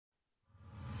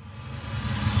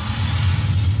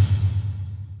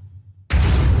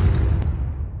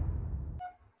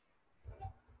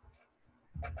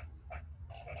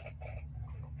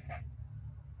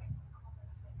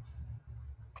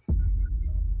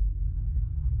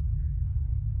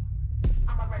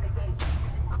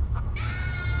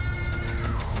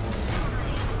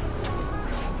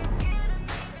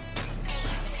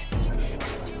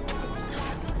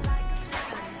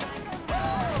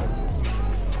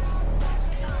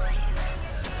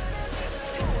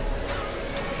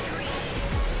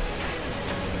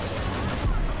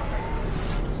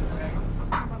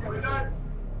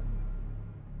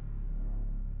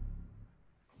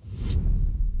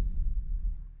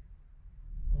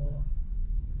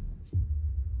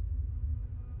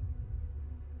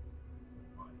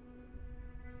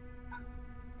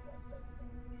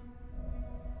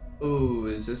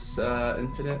is this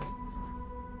infinite?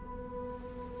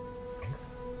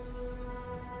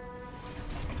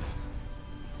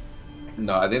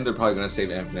 No, I think they're probably gonna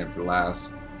save infinite for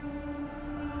last.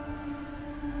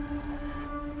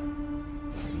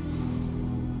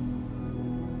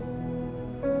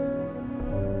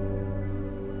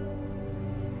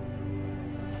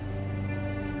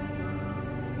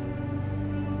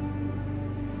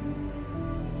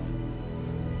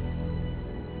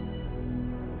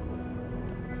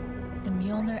 The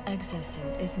Mjolnir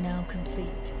exosuit is now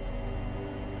complete.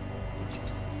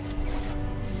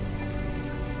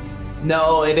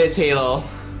 No, it is Halo.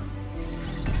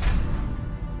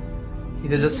 He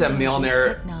did just send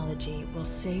Mjolnir. Technology will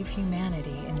save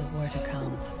humanity in the war to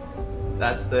come.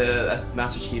 That's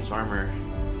Master Chief's armor.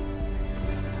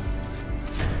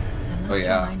 I must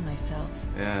remind myself.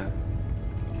 Yeah.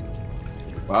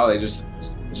 Wow, they just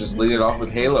lead it off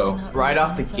with Halo. Right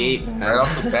off the gate. Right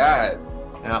off the bat.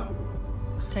 Yeah.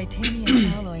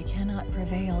 Titanium alloy cannot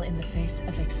prevail in the face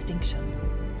of extinction.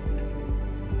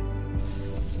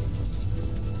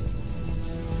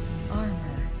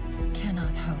 Armor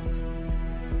cannot hope.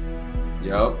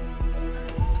 Yup.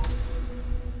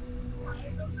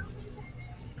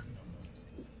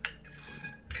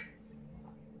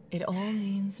 It all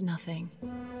means nothing.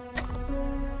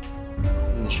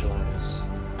 Insurance.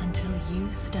 Until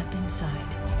you step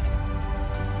inside.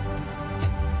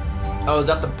 Oh, is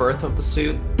that the birth of the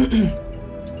suit?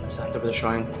 Is that what they're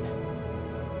showing?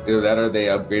 Either that or they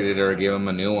upgraded it or gave him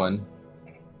a new one.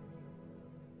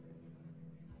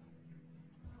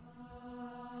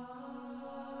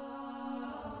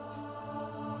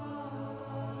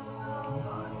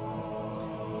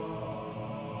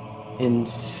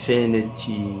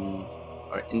 Infinity.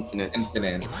 Or infinite.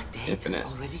 Infinite. Am I dead Infinite.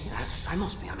 already? I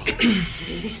must be. I mean,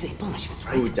 this is a punishment,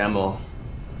 right? Ooh, demo.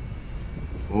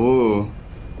 Ooh.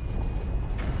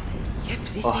 Yep,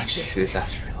 this Oh, is Jesus,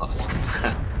 that's really lost.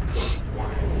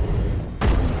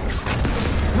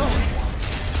 No!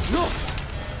 No!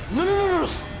 No, no, no, no, no!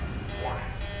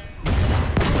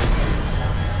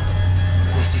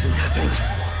 This isn't happening.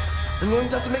 I'm going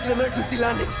to have to make an emergency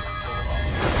landing.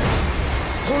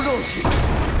 Hold on, Chief.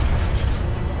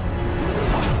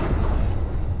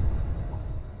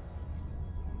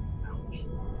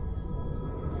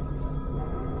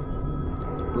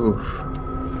 Oof.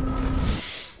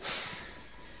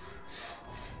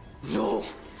 No!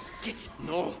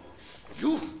 No!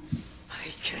 You! I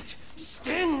can't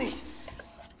stand this!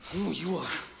 Who you are?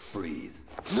 Breathe.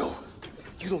 No!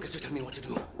 You don't get to tell me what to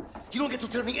do. You don't get to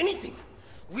tell me anything.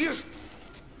 We're... Are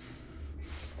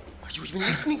you even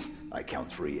listening? I count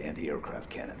 3 anti-aircraft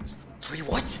cannons. 3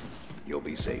 what? You'll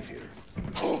be safe here.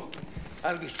 Oh,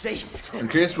 I'll be safe. I'm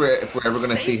curious if we're ever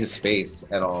gonna see his face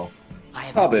at all. I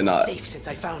haven't Probably been not. safe since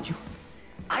I found you.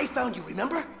 I found you,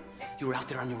 remember? You were out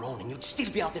there on your own, and you'd still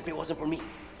be out there if it wasn't for me.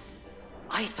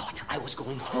 I thought I was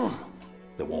going home.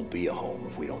 There won't be a home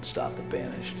if we don't stop the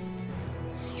Banished.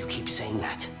 You keep saying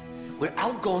that. We're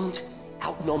outgunned,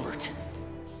 outnumbered.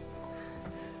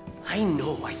 I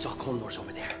know I saw condors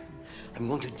over there. I'm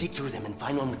going to dig through them and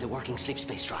find one with the working sleep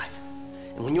space drive.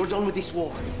 And when you're done with this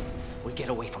war, we'll get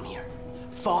away from here.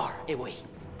 Far away.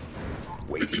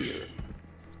 Wait here.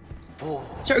 Oh,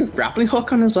 Is there a grappling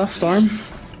hook on his left arm?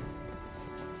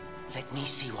 let me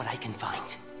see what I can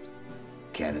find.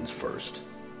 Cannons first.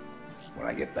 When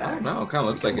I get back, No, it kind of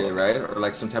looks like it, right? Or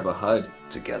like some type of HUD.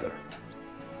 together.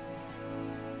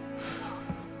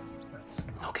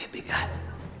 Okay, big guy.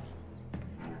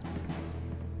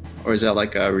 Or is that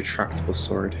like a retractable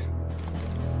sword?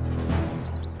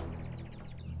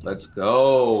 Let's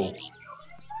go.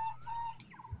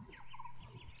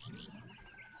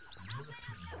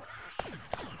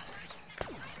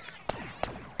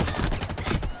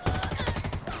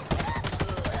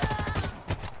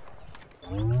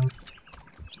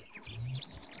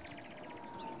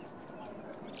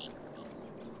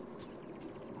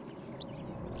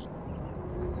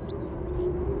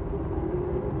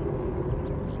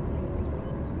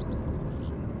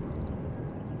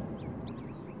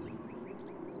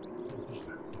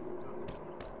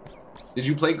 Did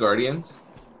you play Guardians?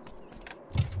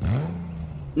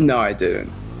 No, I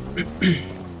didn't.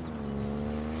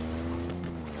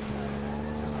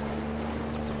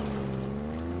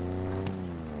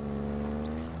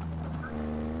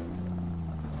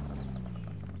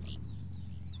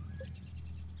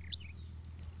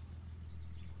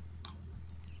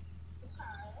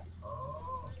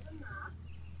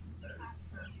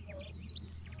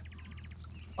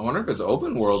 I wonder if it's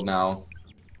open world now.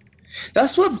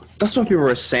 That's what people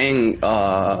were saying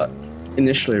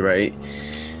initially, right?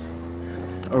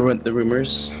 Or what the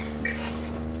rumors?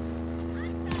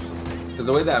 Because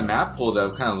the way that map pulled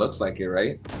up kind of looks like it,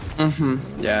 right?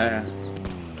 Mm-hmm. Yeah.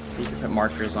 You can put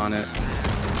markers on it.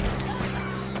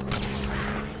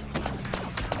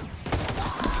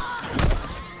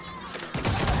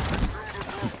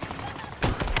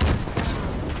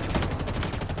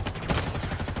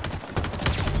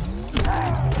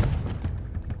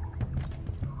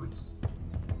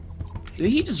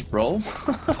 Did he just roll? Is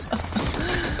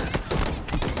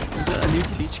that a new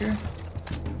feature?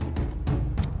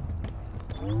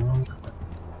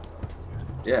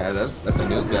 Yeah, that's a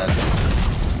new gun. Is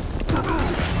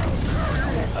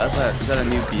that a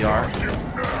new VR?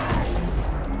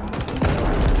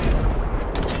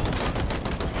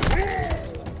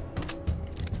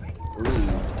 Ooh.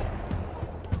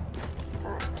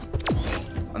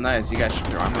 Oh, nice. You guys should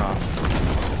your armor off.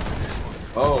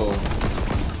 Oh.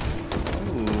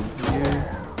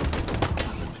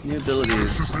 New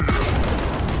abilities.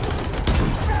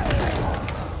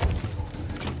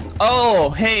 Oh,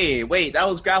 hey, wait, that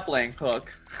was grappling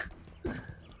hook.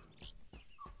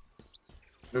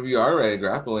 Maybe you are already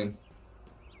grappling.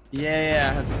 Yeah,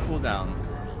 it has a cooldown.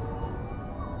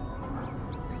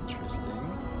 Interesting.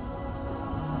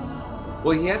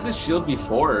 Well, he had the shield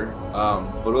before,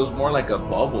 but it was more like a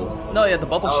bubble. No, yeah, the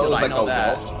bubble Oh, it shield, was I like know a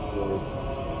that.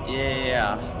 wall shield.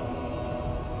 Yeah.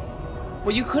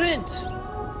 Well, you couldn't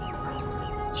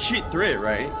shoot through it,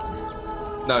 right?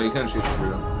 No, you couldn't shoot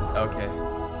through. Okay.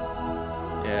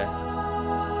 Yeah.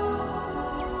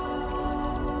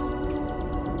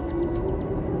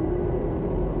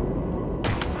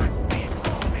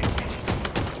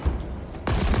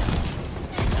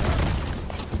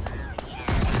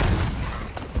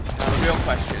 Real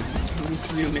question. Can you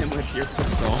zoom in with your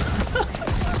pistol?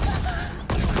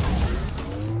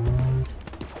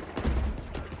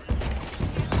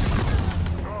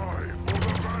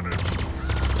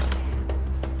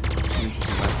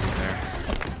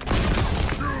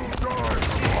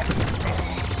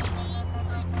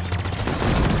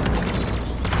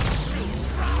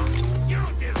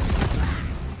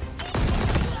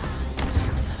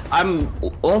 I'm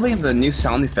loving the new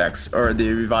sound effects, or the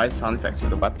revised sound effects for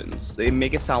the weapons. They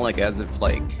make it sound like as if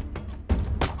like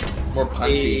More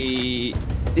punchy.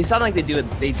 they sound like they do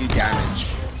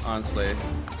damage, honestly.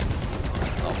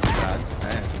 Oh my god,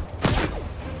 man.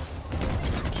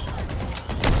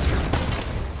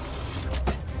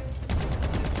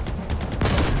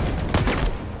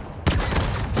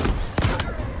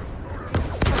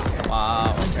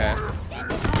 Wow, okay.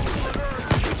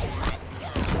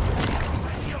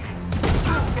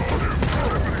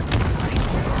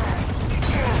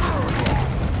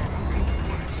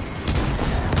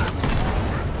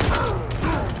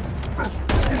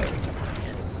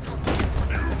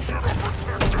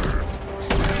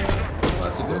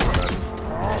 That's a good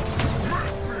one.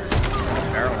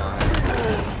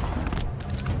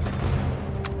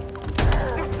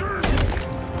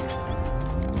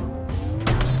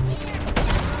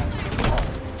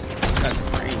 That's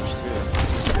range too.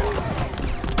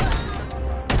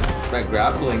 That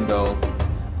grappling though.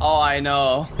 Oh, I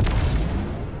know.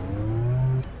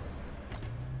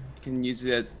 You can use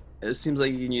it. It seems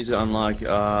like you can use it to unlock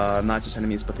not just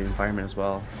enemies but the environment as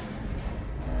well.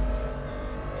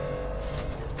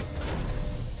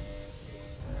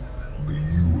 The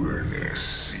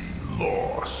UNSC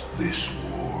lost this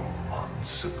war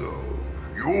months ago.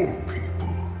 Your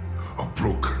people are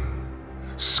broken,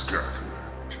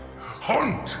 scattered,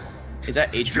 hunted, Is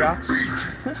that Aatrox?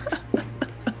 defeated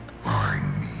by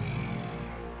me.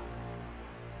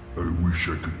 I wish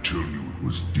I could tell you it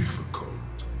was difficult,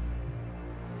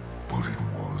 but it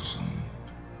wasn't.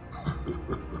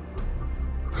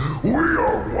 We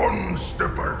are one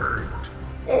step ahead,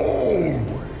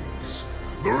 always.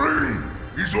 The ring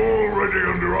is already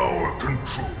under our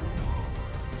control.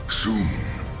 Soon,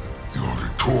 the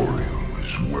auditorium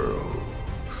as well.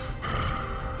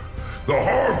 The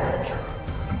Harbinger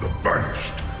and the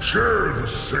Banished share the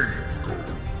same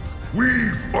goal. We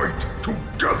fight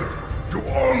together to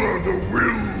honor the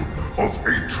will of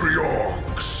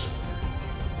Atriox.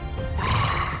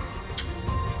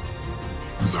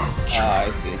 But without change,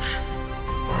 I see.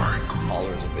 I grew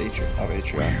Followers of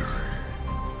Aatrox.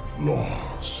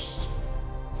 lost,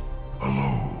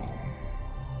 alone.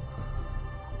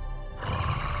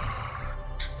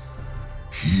 But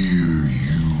here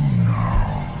you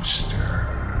now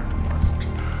stand.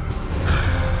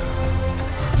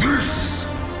 This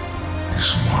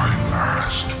is my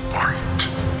last fight.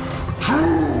 A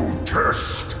true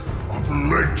test of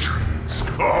legends.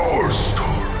 Our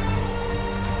story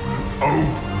will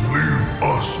outlive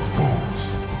us both.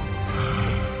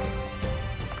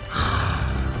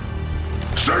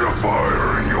 Set a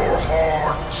fire in your heart.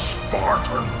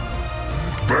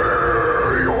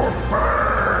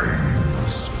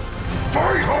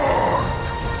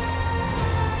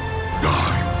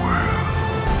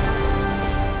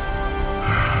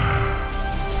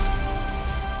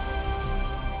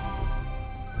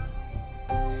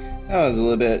 That was a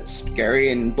little bit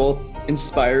scary and both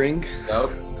inspiring. Yep.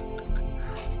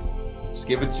 Just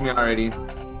give it to me already.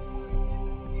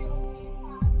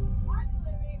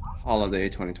 Holiday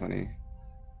 2020.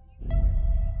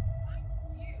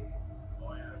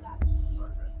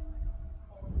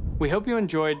 We hope you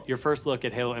enjoyed your first look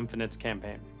at Halo Infinite's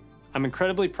campaign. I'm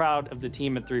incredibly proud of the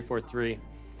team at 343,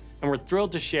 and we're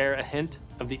thrilled to share a hint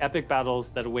of the epic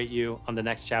battles that await you on the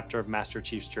next chapter of Master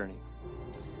Chief's journey.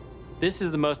 This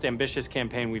is the most ambitious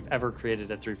campaign we've ever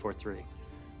created at 343.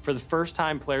 For the first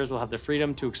time, players will have the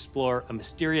freedom to explore a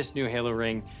mysterious new Halo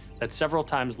ring that's several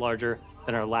times larger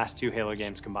than our last 2 Halo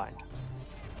games combined.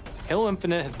 Halo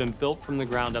Infinite has been built from the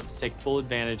ground up to take full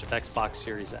advantage of Xbox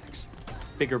Series X.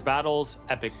 Bigger battles,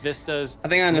 epic vistas. I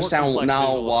think I understand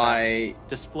now why effects,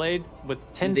 displayed with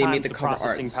 10 they times made the the cover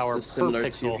processing arts power per similar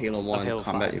pixel to Halo 1 of Halo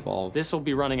Combat 5. Evolved. This will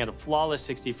be running at a flawless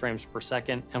 60 frames per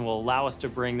second and will allow us to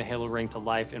bring the Halo ring to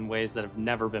life in ways that have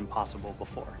never been possible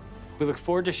before. We look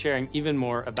forward to sharing even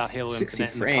more about Halo 60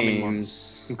 Infinite in the coming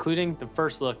months, frames. including the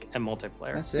first look at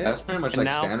multiplayer. That's it. That's pretty much And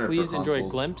like now, standard please for enjoy a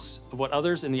consoles. glimpse of what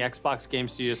others in the Xbox Game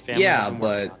Studios family Yeah, have been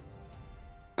working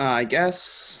but on. I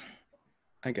guess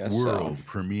World so.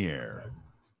 premiere.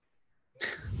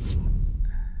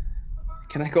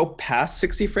 Can I go past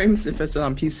 60 frames if it's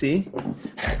on PC?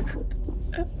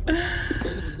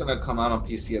 It's gonna come out on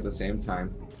PC at the same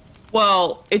time.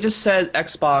 Well, it just said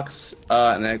Xbox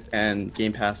and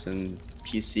Game Pass and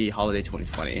PC Holiday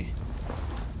 2020.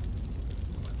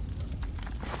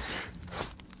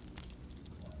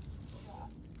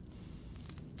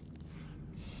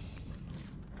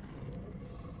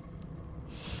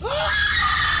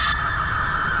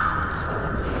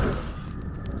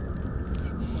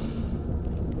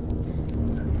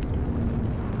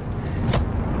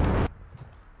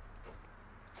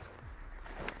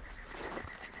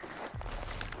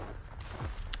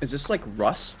 Is this like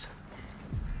Rust?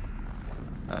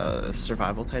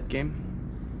 Survival type game?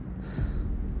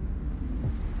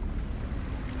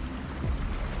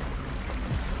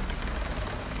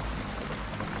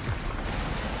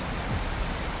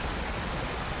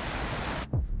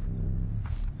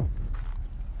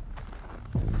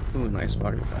 Ooh, nice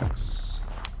body effects.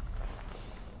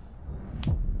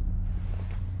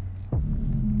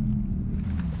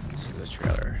 This is a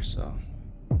trailer, so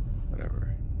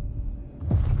whatever.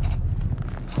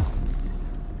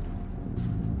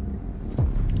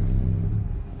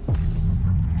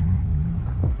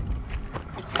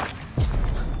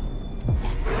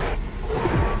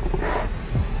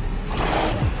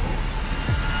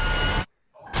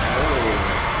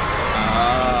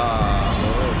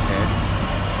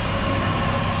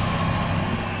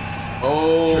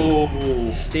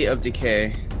 Oh, State of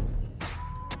Decay.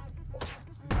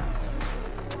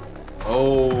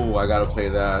 oh, I gotta play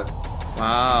that.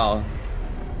 Wow.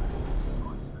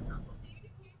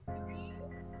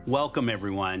 Welcome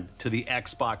everyone to the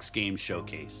Xbox Game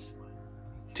Showcase.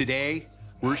 Today,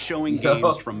 we're showing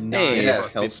games from 9 Hey, of our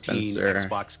Phil 15 Spencer.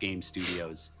 Xbox Game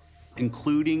Studios,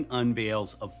 including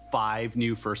unveils of 5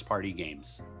 new first-party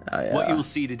games. Oh, yeah. What you'll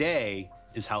see today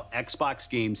is how Xbox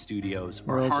Game Studios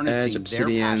are World's harnessing Edge, their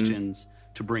Obsidian. passions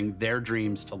to bring their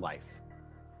dreams to life.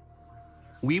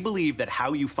 We believe that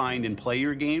how you find and play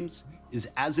your games is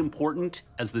as important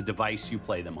as the device you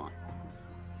play them on.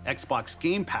 Xbox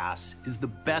Game Pass is the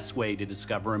best way to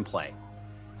discover and play,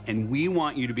 and we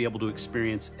want you to be able to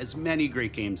experience as many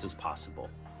great games as possible.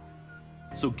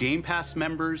 So Game Pass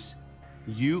members,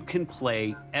 you can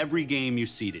play every game you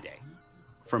see today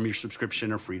from your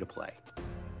subscription or free to play.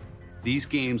 These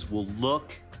games will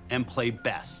look and play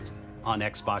best on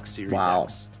Xbox Series Wow.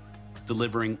 X,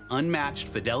 delivering unmatched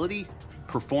fidelity,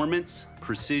 performance,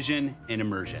 precision, and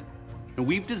immersion. And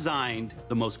we've designed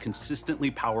the most consistently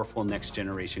powerful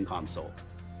next-generation console.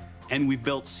 And we've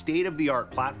built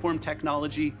state-of-the-art platform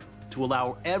technology to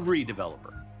allow every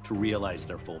developer to realize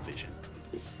their full vision.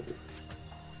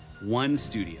 One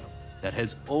studio that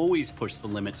has always pushed the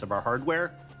limits of our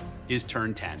hardware is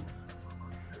Turn 10.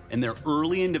 And they're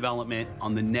early in development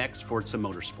on the next Forza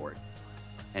Motorsport.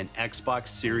 And Xbox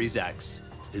Series X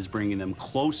is bringing them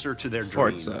closer to their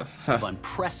dream Forza. of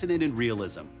unprecedented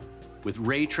realism with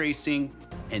ray tracing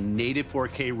and native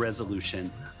 4K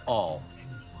resolution, all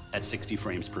at 60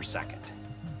 frames per second.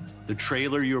 The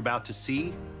trailer you're about to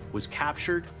see was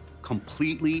captured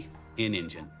completely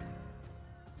in-engine.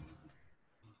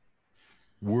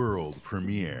 World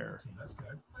premiere.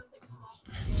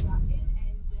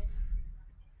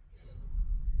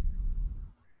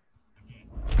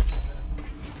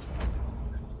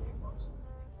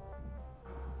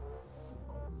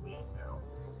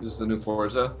 This is the new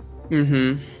Forza.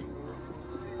 Mm-hmm.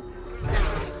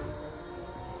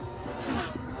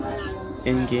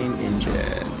 In-game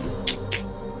engine.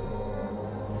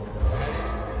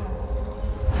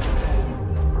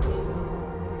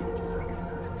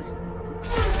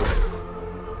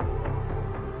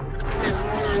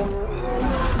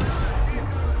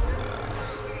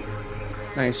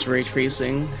 Nice ray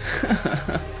tracing.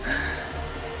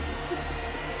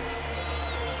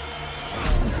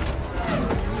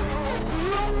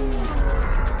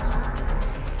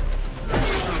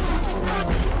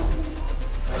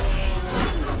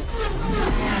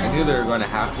 I knew they were going to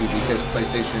have to because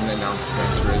PlayStation announced Gran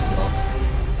Turismo.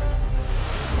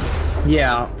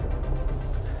 Yeah.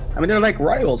 I mean, they're like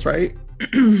rivals, right?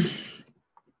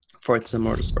 Forza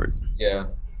Motorsport. Yeah.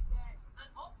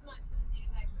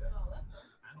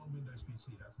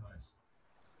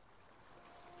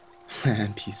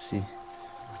 PC.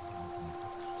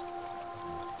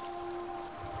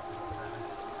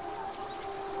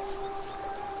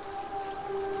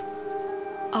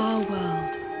 Our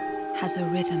world has a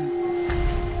rhythm.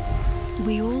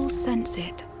 We all sense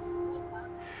it.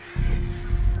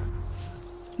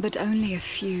 But only a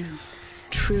few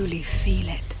truly feel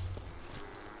it.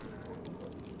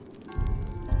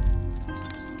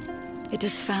 It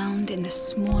is found in the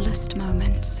smallest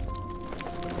moments.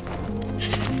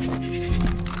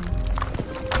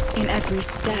 In every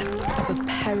step of a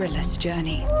perilous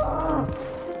journey.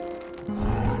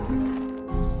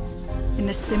 In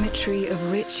the symmetry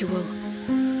of ritual.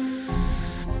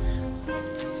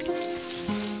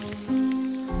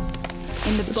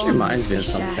 In the This reminds me of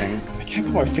bonds we something. share. I can't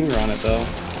put my finger on it though.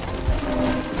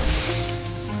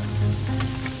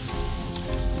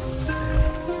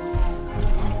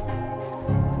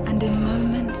 And in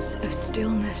moments of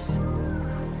stillness.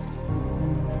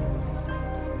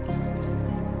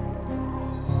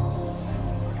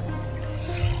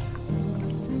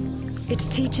 It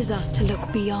teaches us to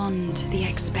look beyond the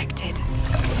expected.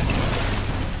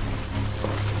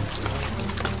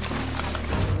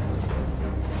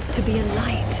 To be a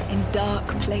light in dark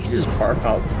places. Just barf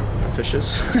out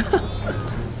fishes.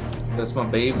 That's my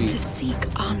baby. To seek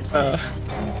answers.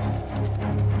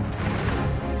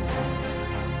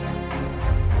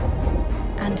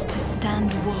 And to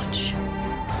stand watch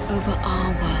over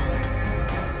our world.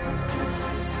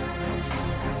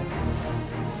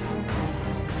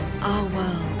 Our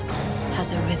world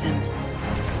has a rhythm.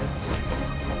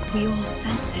 We all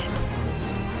sense it.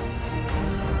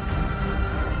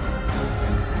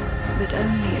 But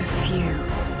only a few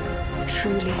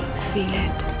truly feel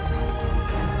it.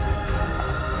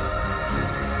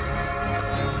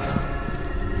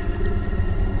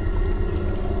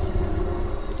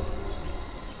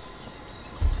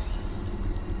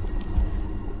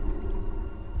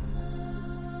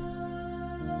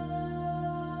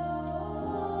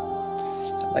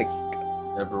 Like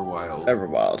Everwild.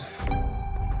 Everwild.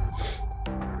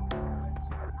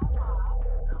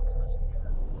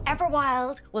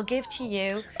 Everwild will give to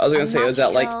you. I was gonna say, is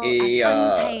that like a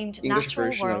untamed English natural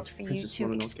version world of for you Princess to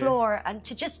Mononoke? explore and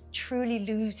to just truly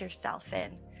lose yourself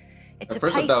in. It's At a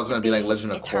first I place thought it was to going to be like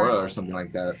Legend of eternal. Korra or something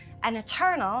like that. An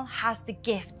Eternal has the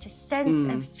gift to sense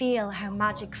and feel how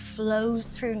magic flows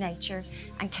through nature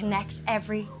and connects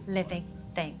every living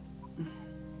thing.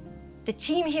 The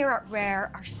team here at Rare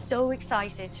are so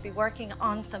excited to be working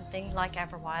on something like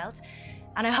Everwild,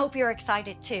 and I hope you're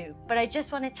excited too. But I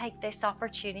just want to take this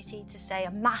opportunity to say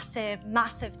a massive,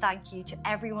 massive thank you to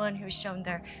everyone who's shown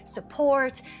their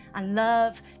support and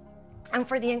love, and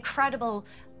for the incredible,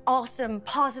 awesome,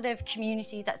 positive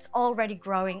community that's already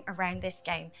growing around this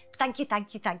game. Thank you,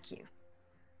 thank you, thank you.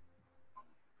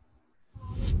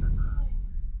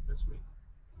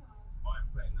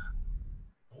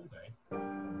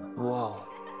 Whoa,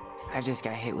 I just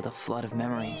got hit with a flood of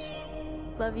memories.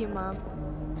 Love you, Mom.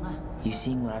 You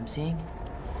seeing what I'm seeing?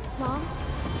 Mom?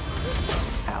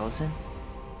 Allison?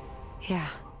 Yeah.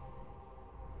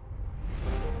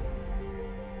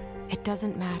 It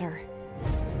doesn't matter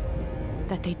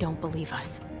that they don't believe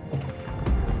us.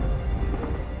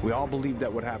 We all believed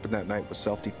that what happened that night was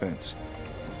self-defense.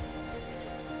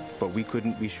 But we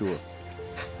couldn't be sure.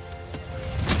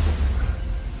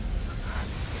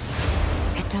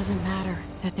 It doesn't matter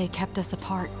that they kept us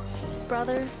apart.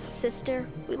 Brother, sister,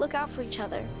 we look out for each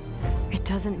other. It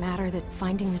doesn't matter that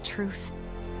finding the truth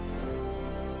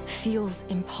feels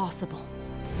impossible.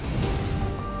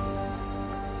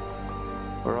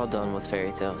 We're all done with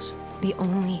fairy tales. The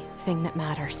only thing that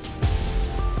matters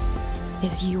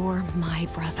is you're my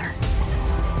brother.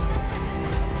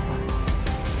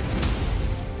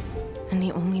 And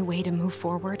the only way to move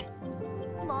forward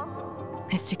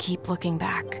is to keep looking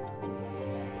back.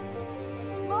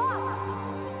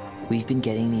 We've been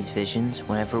getting these visions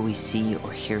whenever we see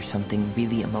or hear something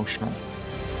really emotional.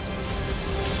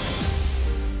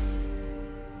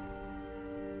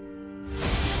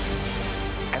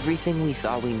 Everything we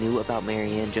thought we knew about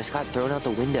Marianne just got thrown out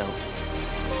the window.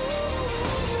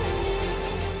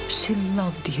 She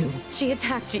loved you. She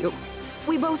attacked you.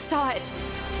 We both saw it.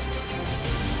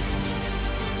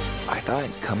 I thought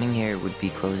coming here would be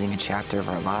closing a chapter of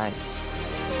our lives.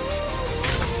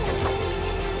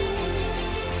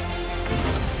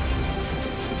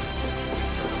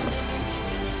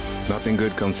 Nothing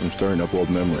good comes from stirring up old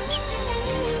memories.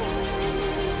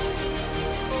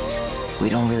 We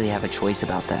don't really have a choice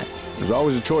about that. There's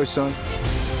always a choice, son.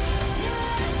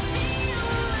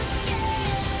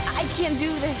 I can't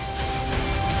do this.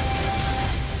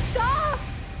 Stop!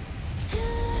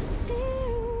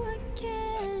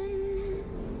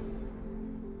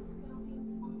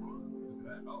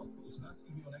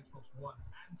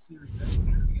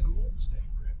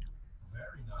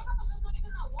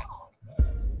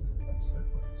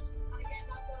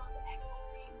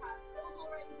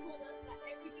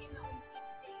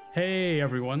 Hey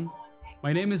everyone,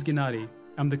 my name is Gennady.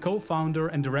 I'm the co-founder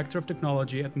and director of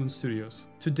technology at Moon Studios.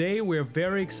 Today we're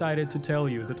very excited to tell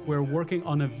you that we're working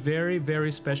on a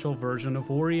very special version of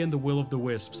Ori and the Will of the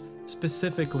Wisps,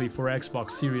 specifically for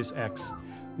Xbox Series X.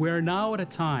 We are now at a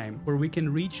time where we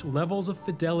can reach levels of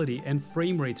fidelity and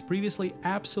frame rates previously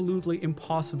absolutely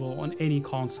impossible on any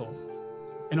console.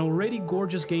 An already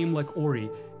gorgeous game like Ori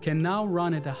can now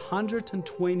run at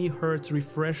 120 Hz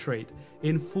refresh rate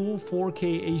in full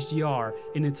 4K HDR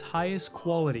in its highest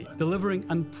quality, delivering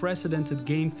unprecedented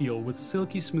game feel with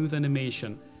silky smooth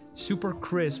animation, super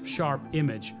crisp sharp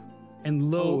image, and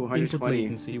low input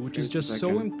latency, which is just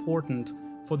so important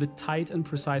for the tight and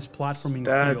precise platforming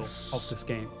feel of this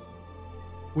game.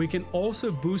 We can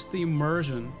also boost the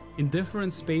immersion in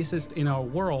different spaces in our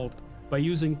world by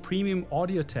using premium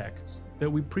audio tech that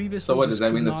we previously So what does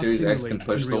that mean? The Series X can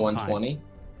push the 120?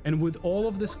 And with all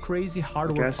of this crazy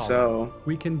hardware power,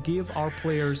 we can give our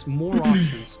players more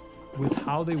options with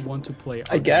how they want to play.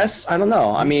 I guess, I don't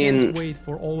know. I mean, wait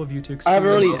for all of you to I haven't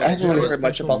really heard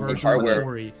much about the hardware.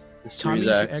 The Series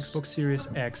X. To Xbox Series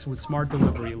X with smart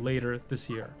delivery later this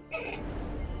year.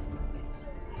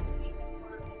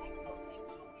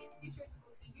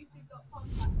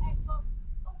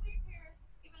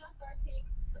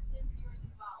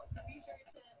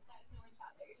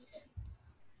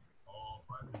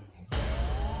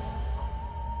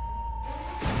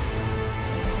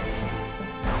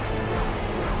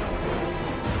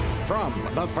 From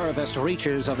the furthest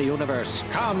reaches of the universe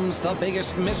comes the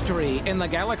biggest mystery in the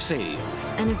galaxy.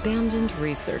 An abandoned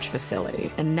research facility,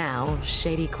 and now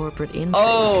shady corporate intrigue.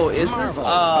 Oh, is this the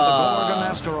Gorgon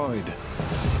asteroid?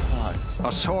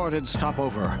 A sordid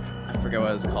stopover. I forget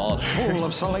what it's called. Full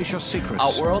of salacious secrets.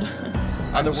 Outworld?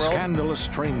 And scandalous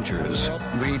strangers.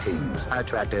 Greetings,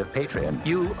 attractive patron.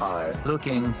 You are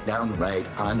looking downright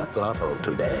unlawful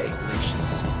today.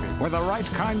 With the right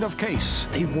kind of case,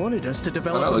 They wanted us to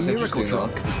develop a miracle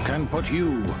drug. Can put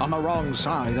you on the wrong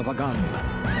side of a gun.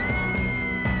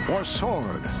 Or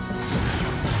sword.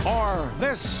 Or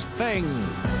this thing.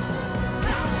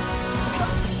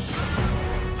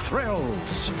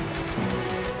 Thrills.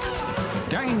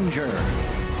 Danger.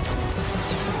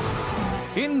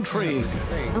 Intrigue.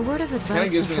 A word of Kinda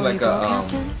advice gives me before you like go,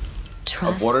 Captain? a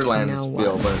Trust Borderlands no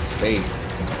feel, one. but it's space.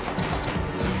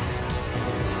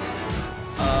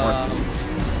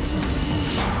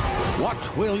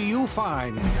 What will you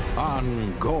find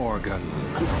on Gorgon?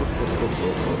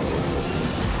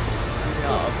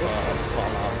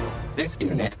 This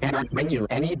unit cannot bring you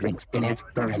any drinks in its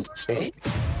current state.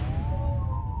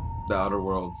 The Outer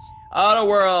Worlds. Outer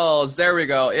Worlds, there we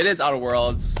go. It is Outer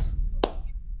Worlds.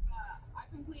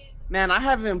 Man, I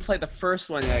haven't even played the first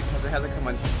one yet because it hasn't come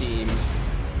on Steam.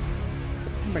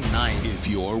 September 9th. If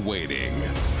you're waiting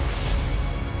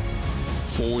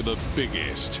for the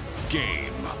biggest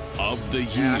game of the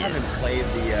year, I haven't played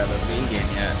the main game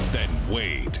yet. Then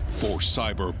wait for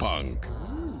Cyberpunk.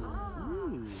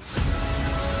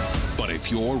 But if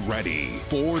you're ready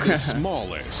for the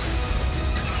smallest,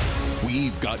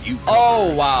 we've got you covered.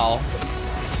 Oh, wow.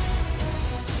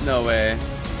 No way.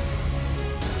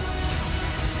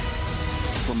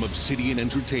 From Obsidian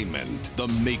Entertainment, the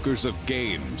makers of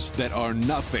games that are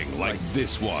nothing like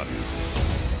this one.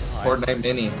 Fortnite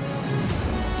Mini.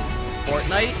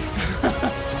 Fortnite?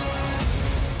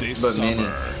 This But summer, Mini.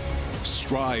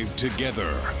 strive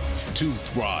together to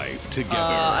thrive together.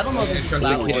 I don't know if this is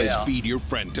Battle Just Royale. feed your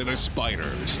friend to the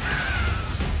spiders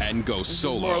and go This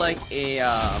solo. is more like a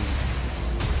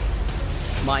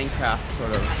Minecraft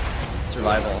sort of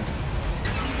survival.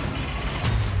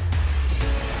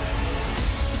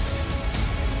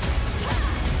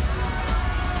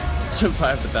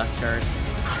 survive the backyard.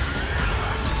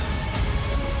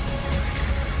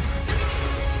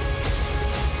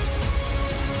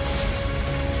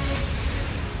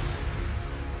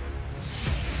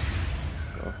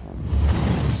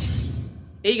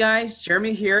 Hey guys,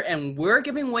 Jeremy here, and we're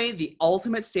giving away the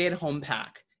ultimate stay-at-home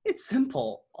pack. It's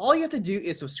simple. All you have to do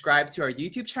is subscribe to our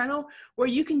YouTube channel, where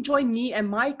you can join me and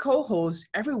my co-hosts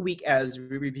every week as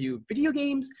we review video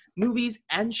games, movies,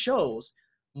 and shows.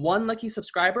 One lucky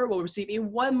subscriber will receive a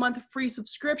 1-month free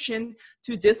subscription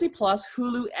to Disney+,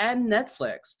 Hulu, and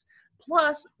Netflix.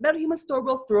 Plus, MetaReaction Store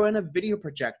will throw in a video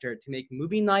projector to make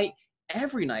movie night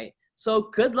every night. So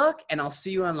good luck, and I'll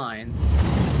see you online.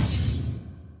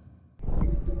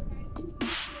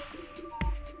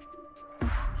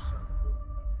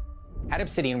 At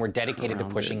Obsidian, we're dedicated to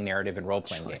pushing narrative and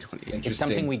role-playing games. It's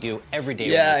something we do every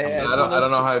day. I don't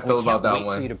know how I feel about that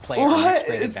one. For you to play our next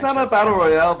great It's adventure. not a battle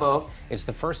royale, though. It's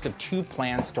the first of 2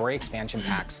 planned story expansion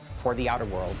packs for the Outer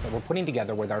Worlds that we're putting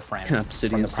together with our friends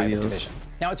Obsidian from the private Studios. division.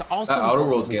 Now, it's also That Outer important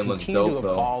Worlds that we game looks continue dope, to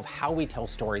though. evolve how we tell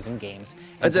stories in games.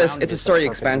 It's a story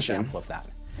expansion. Of that.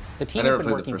 The team has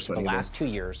been working for the last 2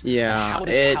 years on how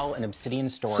to tell an Obsidian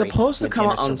story. Supposed to come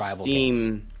within out a on survival Steam.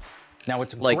 game. Now,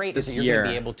 what's like great is this that you're going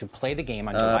to year. be able to play the game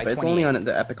on July 28th but it's only on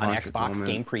the Epic on launch at the Xbox moment.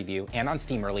 Game Preview and on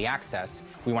Steam Early Access.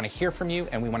 We want to hear from you,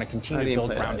 and we want to continue to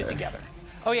build around it together.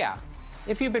 Oh yeah,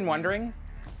 if you've been wondering,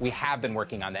 we have been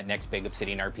working on that next big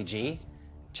Obsidian RPG.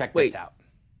 Check this out.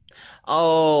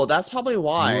 Oh, that's probably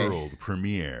why. World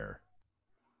premiere.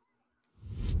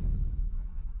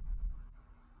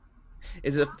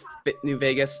 Is it New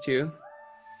Vegas 2?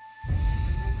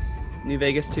 New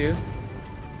Vegas 2?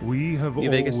 We have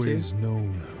New Vegas always 2?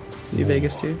 known. New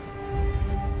Vegas 2?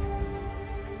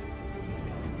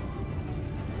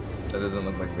 That doesn't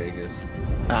look like Vegas.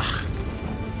 Ah.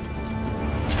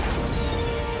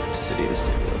 Obsidian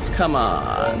Studios, come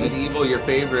on. Medieval, your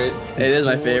favorite. It is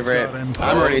my favorite.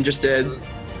 I'm already interested.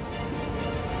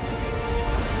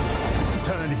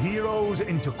 Turn heroes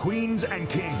into queens and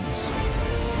kings.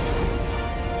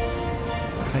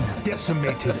 And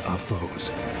decimated our foes.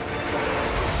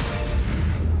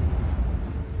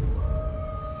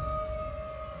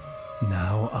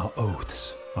 Now our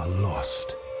oaths are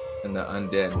lost. And the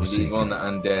undead. Medieval and the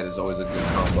undead is always a good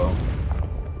combo.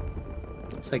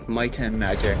 It's like might and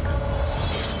magic.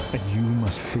 And you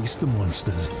must face the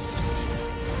monsters.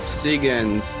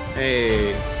 Sigund.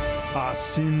 Hey. Our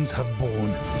sins have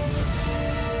borne.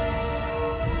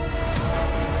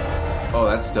 Oh,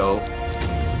 that's dope.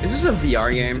 Is this a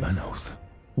VR game? An oath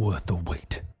worth the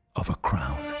weight of a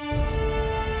crown.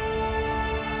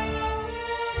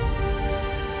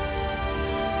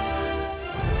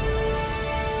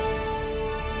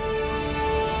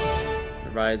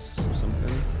 Rise or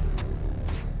something.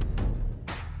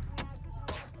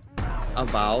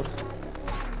 Avowed.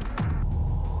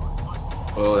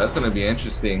 Oh, that's gonna be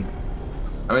interesting.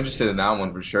 I'm interested in that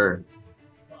one for sure.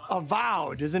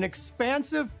 Avowed is an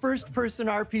expansive first-person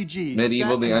RPG.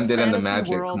 Medieval, set the in undead, and the fantasy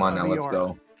magic. world Come on of now, let's Eora.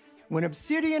 go. When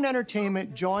Obsidian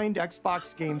Entertainment joined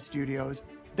Xbox Game Studios,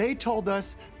 they told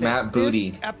us that Matt this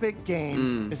Booty. epic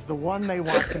game is the one they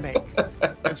want to make.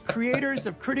 As creators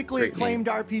of critically Great acclaimed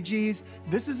RPGs,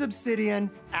 this is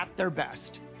Obsidian at their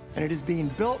best. And it is being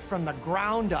built from the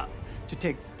ground up to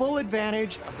take full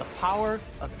advantage of the power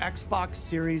of Xbox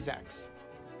Series X.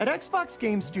 At Xbox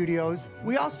Game Studios,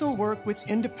 we also work with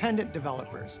independent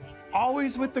developers,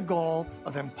 always with the goal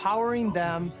of empowering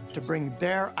them to bring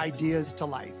their ideas to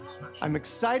life. I'm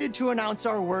excited to announce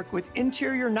our work with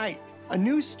Interior Night, a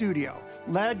new studio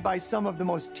led by some of the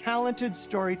most talented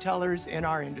storytellers in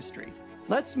our industry.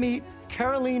 Let's meet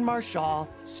Caroline Marshall,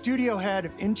 studio head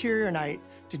of Interior Night,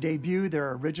 to debut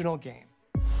their original game.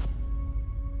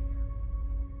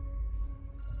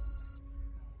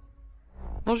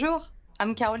 Bonjour,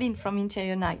 I'm Caroline from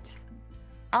Interior Night.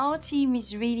 Our team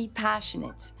is really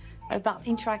passionate about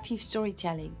interactive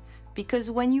storytelling because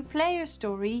when you play a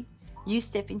story, you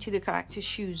step into the character's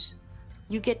shoes.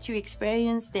 You get to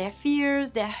experience their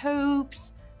fears, their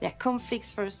hopes, their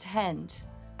conflicts firsthand.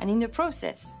 And in the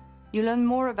process, you learn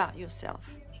more about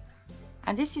yourself.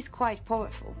 And this is quite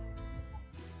powerful.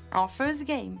 Our first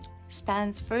game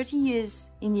spans 30 years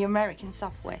in the American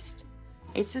Southwest.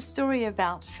 It's a story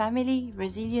about family,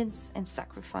 resilience, and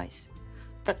sacrifice.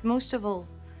 But most of all,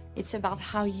 it's about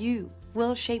how you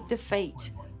will shape the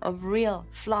fate of real,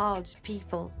 flawed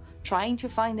people trying to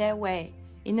find their way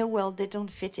in a world they don't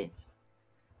fit in.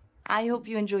 I hope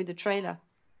you enjoyed the trailer.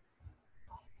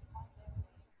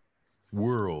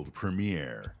 World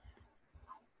premiere.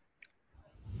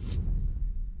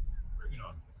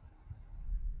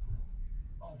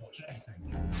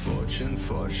 Fortune,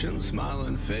 smile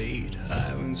and fade. I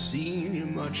haven't seen you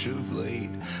much of late.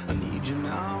 I need you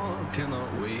now,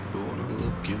 cannot wait. But when I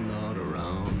look, you're not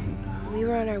around. We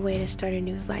were on our way to start a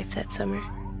new life that summer.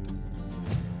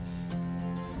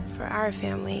 For our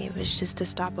family, it was just a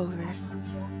stopover.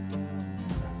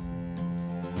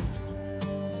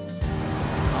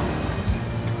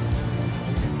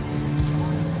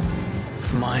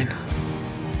 For mine,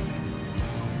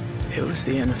 it was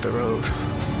the end of the road.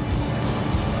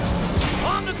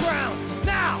 On the ground,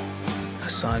 now! The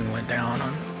sun went down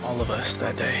on all of us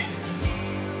that day.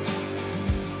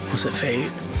 Was it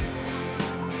fate?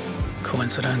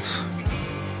 Coincidence?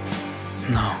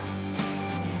 No.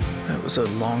 It was a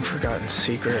long-forgotten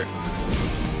secret,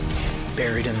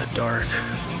 buried in the dark.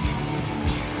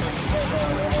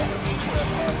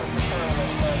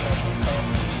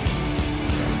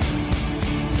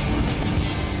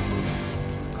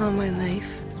 All my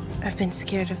life, I've been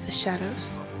scared of the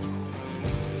shadows.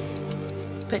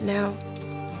 But now,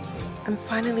 I'm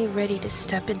finally ready to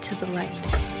step into the light.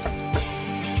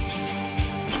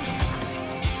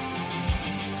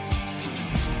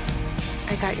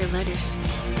 I got your letters.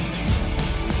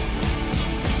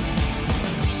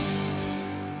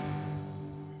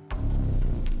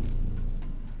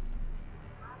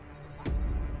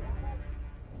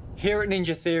 Here at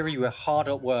Ninja Theory, we're hard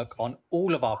at work on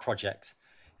all of our projects,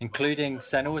 including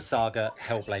Senua's Saga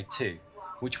Hellblade 2,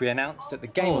 which we announced at the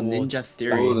Game Awards Ninja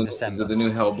Theory. in December. Is it the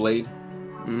new Hellblade?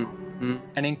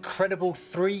 An incredible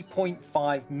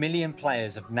 3.5 million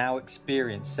players have now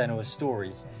experienced Senua's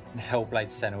story in Hellblade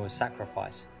Senua's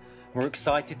Sacrifice. We're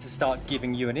excited to start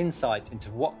giving you an insight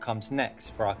into what comes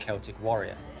next for our Celtic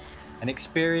Warrior, an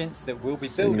experience that we'll be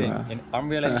building in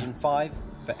Unreal Engine 5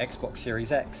 for Xbox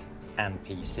Series X and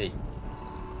PC.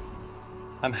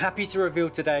 I'm happy to reveal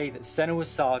today that Senua's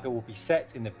Saga will be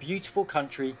set in the beautiful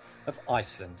country of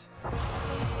Iceland.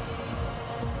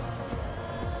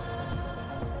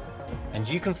 And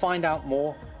you can find out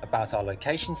more about our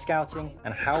location scouting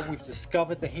and how we've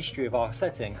discovered the history of our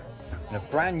setting in a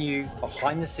brand new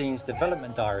behind-the-scenes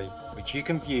development diary, which you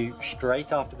can view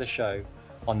straight after the show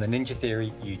on the Ninja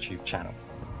Theory YouTube channel.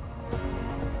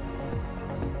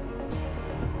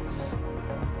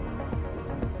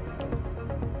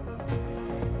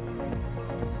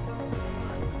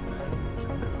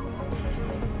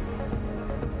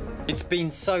 It's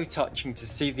been so touching to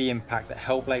see the impact that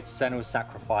Hellblade Senua's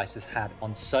Sacrifice has had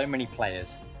on so many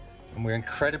players, and we're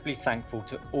incredibly thankful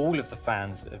to all of the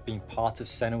fans that have been part of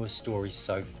Senua's story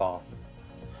so far.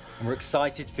 And we're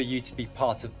excited for you to be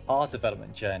part of our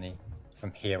development journey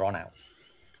from here on out.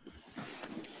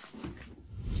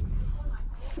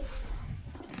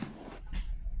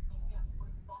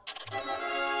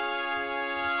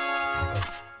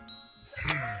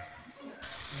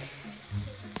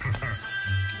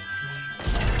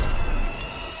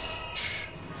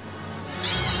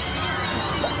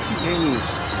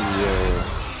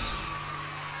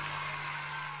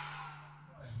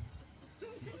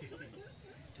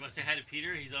 Say hi to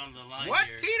Peter. He's on the line. What?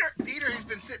 Here. Peter, he's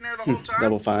been sitting there the whole time.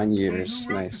 Double Fine Years.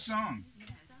 Who wrote Nice. The song?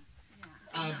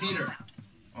 Peter.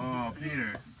 Oh,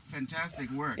 Peter.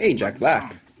 Fantastic work. Hey, Jack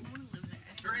Black.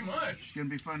 Very much. It's going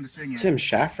to be fun to sing it. Tim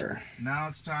Schaffer. Now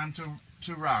it's time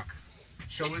to rock.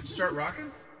 Shall we start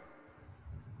rocking?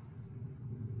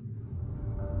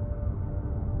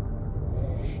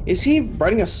 Is he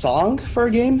writing a song for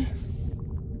a game?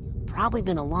 Probably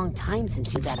been a long time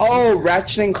since you've had a Oh, visitor.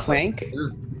 Ratchet and Clank?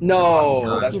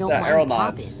 No, that's You don't mind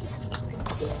Aeronauts.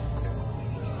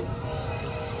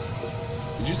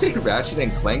 Did you say Ratchet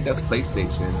and Clank? That's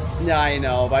PlayStation. Yeah, I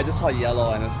know, but I just saw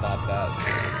yellow and it's not that.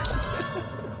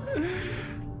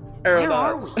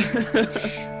 Aeronauts.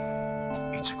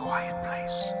 It's a quiet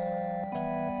place.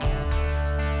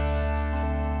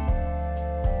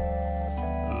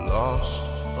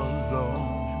 Lost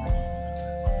alone,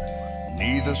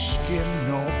 neither skin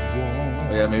nor bone.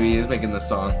 Oh yeah, maybe he is making this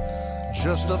song.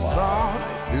 Just a thought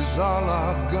is all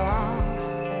I've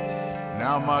got.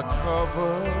 Now my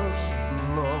cover's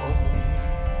blown.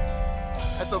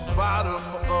 At the bottom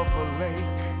of a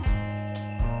lake,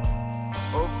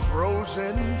 a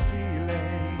frozen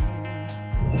feeling.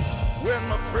 When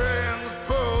my friends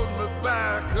pulled me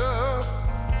back up,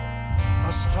 I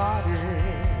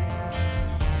started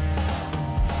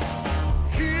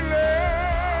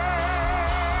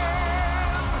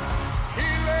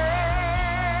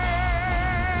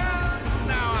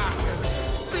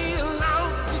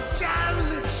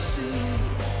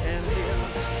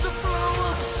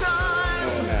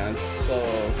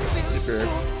super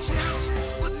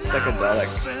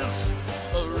psychedelic.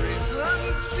 A reason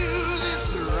to this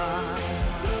rhyme.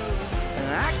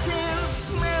 I can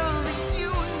smell the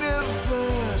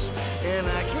universe, and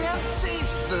I can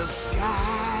taste the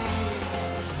sky,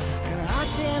 and I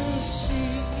can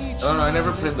see each I don't know, I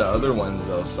never played the other ones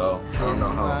though, so I don't know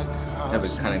how heavy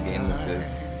kind of game this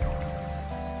is.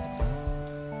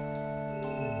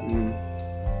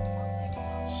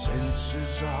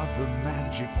 Senses are the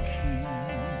magic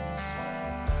keys.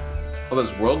 Oh,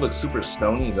 this world looks super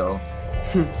stony though.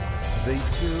 They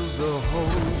fill the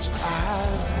holes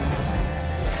I've had,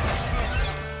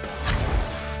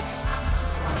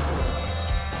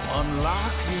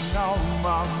 unlocking all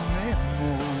my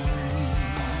memories.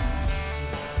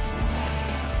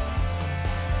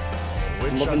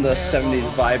 I'm loving the 70s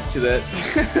vibe to that.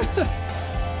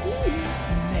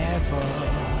 Never.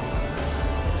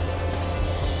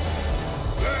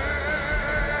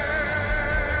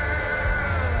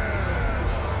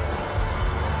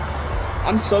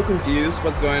 I'm so confused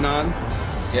what's going on.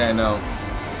 Yeah, I know.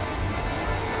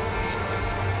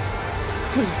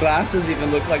 His glasses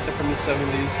even look like they're from the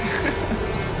 70s.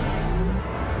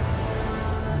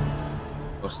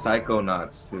 Oh,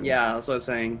 Psychonauts too. Yeah, that's what I was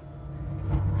saying.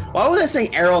 Why was I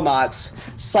saying aeronauts?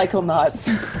 Psychonauts.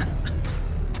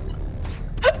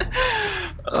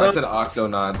 I said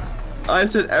Octonauts. I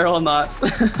said aeronauts.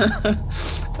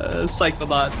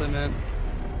 Psychonauts, I meant.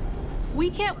 We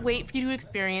can't wait for you to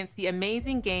experience the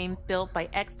amazing games built by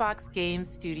Xbox Game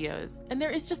Studios, and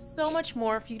there is just so much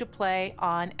more for you to play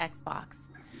on Xbox.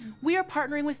 We are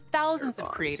partnering with thousands of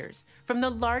creators, from the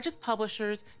largest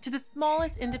publishers to the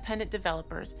smallest independent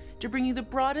developers, to bring you the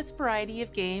broadest variety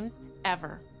of games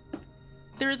ever.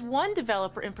 There is one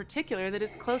developer in particular that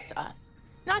is close to us,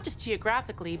 not just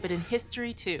geographically, but in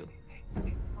history too.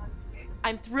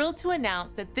 I'm thrilled to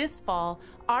announce that this fall,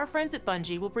 our friends at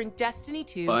Bungie will bring Destiny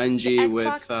 2 to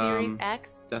Xbox Series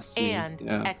X and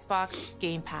Xbox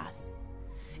Game Pass.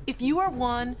 If you are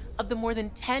one of the more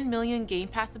than 10 million Game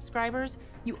Pass subscribers,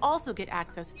 you also get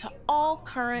access to all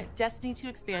current Destiny 2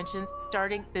 expansions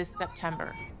starting this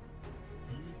September.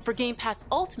 For Game Pass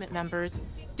Ultimate members,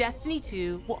 Destiny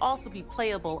 2 will also be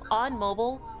playable on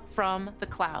mobile from the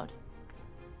cloud.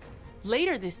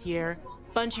 Later this year,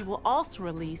 Bungie will also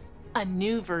release a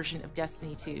new version of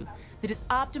Destiny 2 that is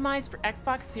optimized for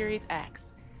Xbox Series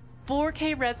X.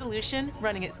 4K resolution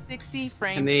running at 60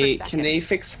 frames per second. Can they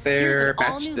fix their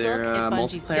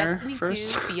multiplayer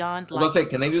first? Beyond I was gonna say,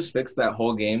 can they just fix that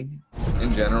whole game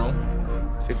in general?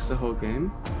 Fix the whole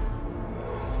game?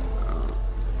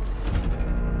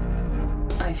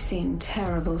 I've seen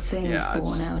terrible things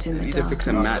born out in the need to fix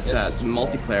that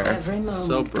multiplayer. Every moment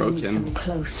So brings broken. them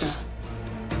closer.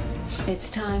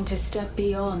 It's time to step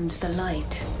beyond the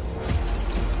light.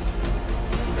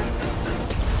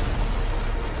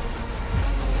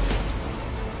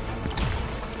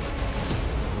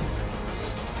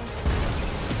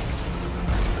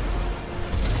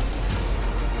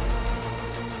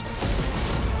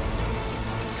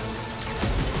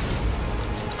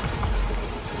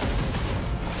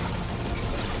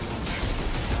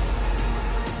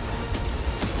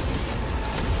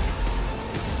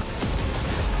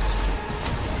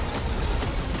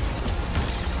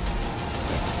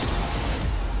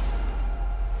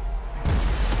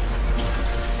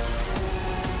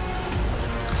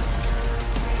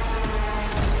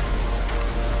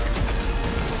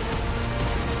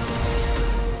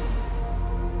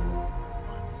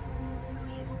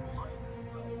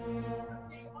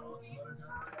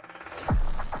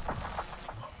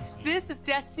 This is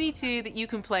Destiny 2 that you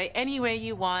can play any way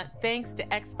you want thanks to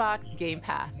Xbox Game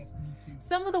Pass.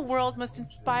 Some of the world's most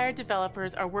inspired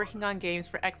developers are working on games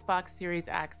for Xbox Series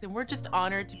X, and we're just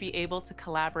honored to be able to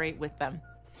collaborate with them.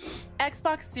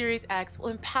 Xbox Series X will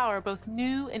empower both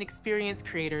new and experienced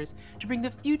creators to bring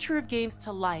the future of games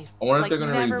to life. I wonder if they're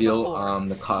going to reveal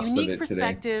the cost Unique of it today.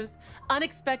 perspectives,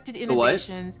 unexpected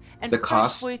innovations, and the fresh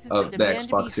cost voices of that the demand to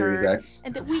be Xbox Series heard, X.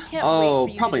 and that we can't Oh, wait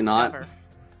for you probably to not. discover.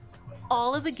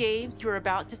 All of the games you're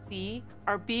about to see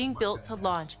are being built to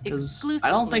launch exclusively.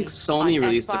 I don't think Sony on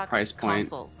released a Xbox price point.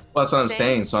 consoles. Well, that's what I'm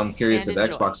saying. So I'm Thanks curious if and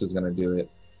enjoy. Xbox is going to do it.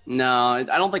 No, I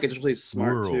don't think it's really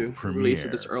smart World to release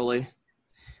it this early.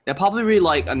 They'll probably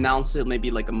like announce it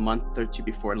maybe like a month or two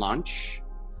before launch,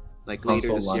 like later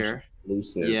Console this launch year.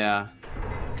 exclusive. Yeah,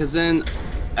 because then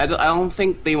I don't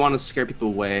think they want to scare people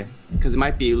away because it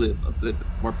might be a bit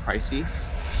more pricey.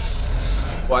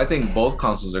 Well, I think both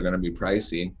consoles are going to be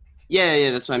pricey.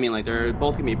 Yeah, that's what I mean. Like they're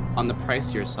both gonna be on the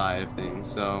pricier side of things.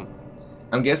 So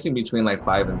I'm guessing between like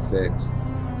 5 and 6.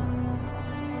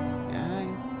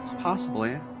 yeah,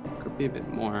 possibly could be a bit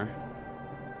more.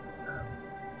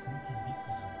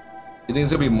 You think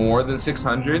it's going to be more than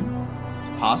 600?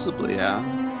 Possibly, yeah.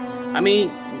 I mean,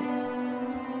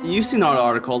 You've seen all the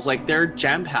articles, like they're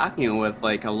jam packing with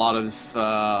like a lot of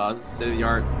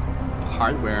state-of-the-art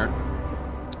hardware,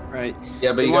 right?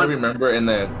 Yeah, but you gotta remember in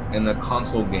the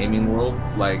console gaming world,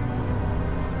 like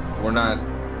I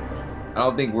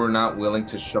don't think we're not willing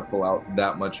to shuffle out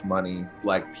that much money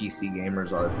like PC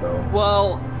gamers are, though.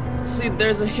 Well, see,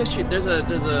 there's a history, there's a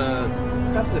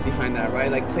precedent behind that,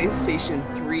 right? Like PlayStation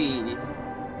 3,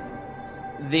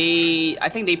 I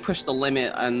think they pushed the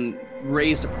limit and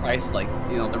raised the price, like,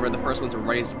 you know, they were the first ones to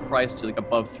raise the price to like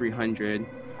above 300.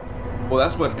 Well,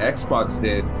 that's what Xbox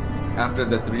did after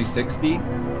the 360.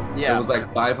 Yeah, it was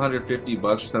like $550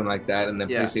 or something like that, and then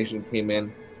PlayStation came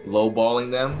in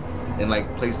lowballing them, and like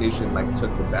PlayStation like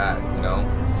took the bag, you know.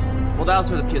 Well, that was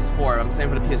for the PS4. I'm saying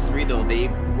for the PS3 though, they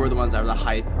were the ones that were the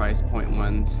high price point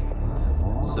ones.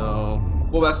 So.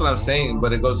 Well, that's what I'm saying,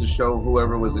 but it goes to show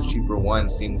whoever was the cheaper one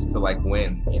seems to like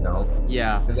win, you know?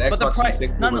 Yeah. Because the Xbox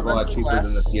 360 was a lot cheaper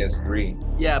than the PS3.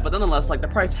 Yeah, but nonetheless, like the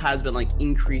price has been like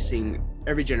increasing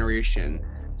every generation.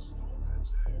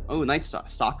 Oh, Night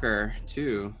Stalker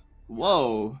 2.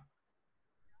 Whoa.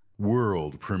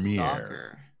 World premiere.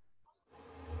 Stalker.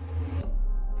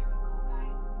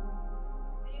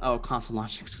 Oh, console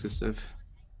launch exclusive.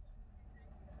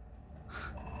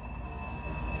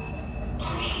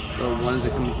 So when is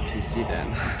it coming to PC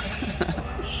then?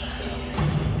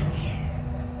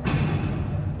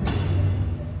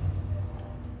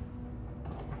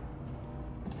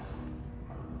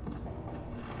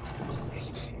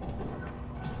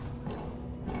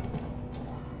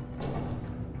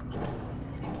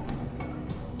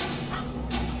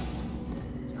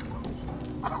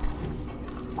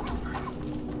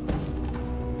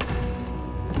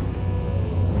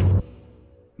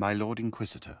 My Lord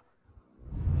Inquisitor,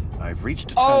 I've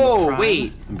reached a term of crime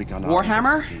wait, and begun Warhammer?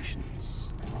 our investigations.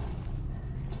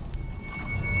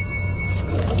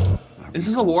 Is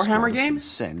this a Warhammer game?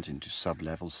 Sent into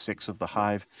sub-level 6 of the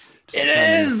Hive to It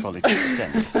determine is! the full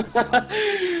extent of the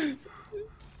damage.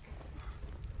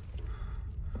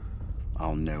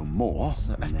 I'll know more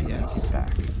when they make it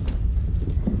back.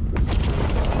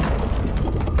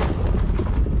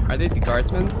 Are they the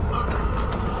guardsmen?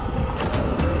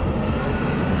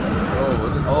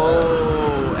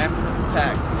 Oh, Emperor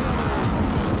protects.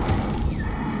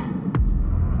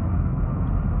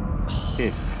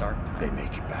 If they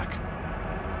make it back.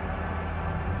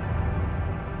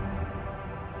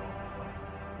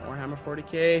 Warhammer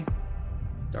 40k.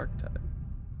 Dark Tide.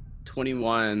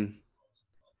 21.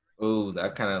 Oh,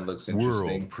 that kind of looks interesting.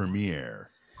 World premiere.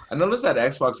 I noticed that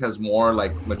Xbox has more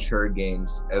like mature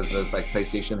games, as like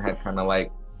PlayStation had kind of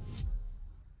like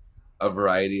a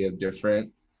variety of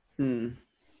different.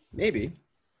 Maybe.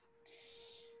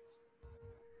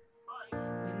 Are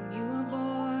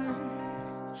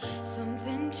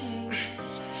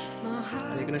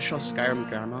they gonna show Skyrim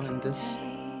Grandma in this?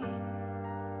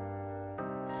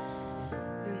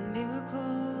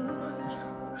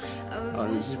 Oh,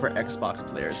 this is for Xbox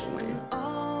players only.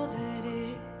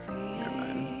 Never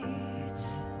mind.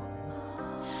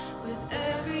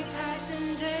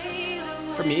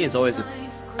 For me, it's always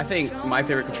I think my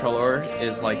favorite controller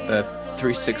is like the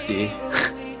 360.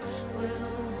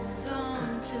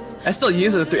 I still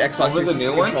use the Xbox 360 the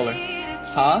new one? controller.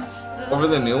 Huh? Over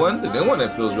the new one? The new one,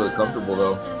 it feels really comfortable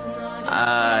though.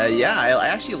 Yeah, I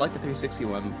actually like the 360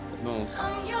 one the most.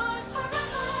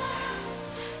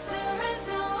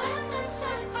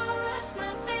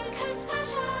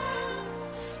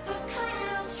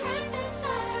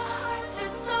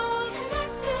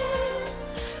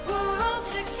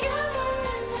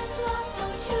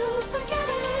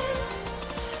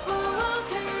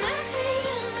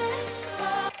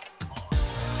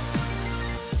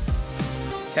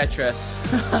 Tetris.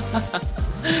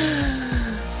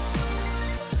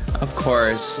 Of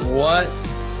course. What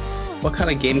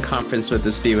kind of game conference would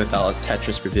this be without a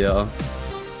Tetris reveal?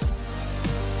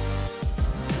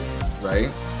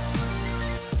 Right?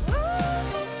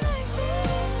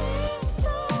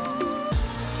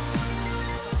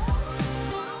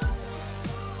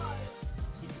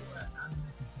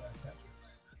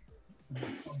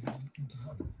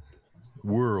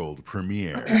 World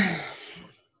premiere.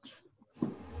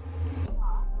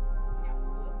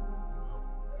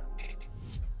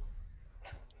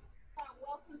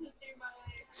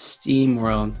 Steam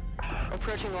World.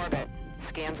 Approaching orbit.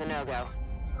 Scans a no-go.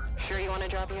 Sure you want to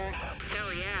drop here?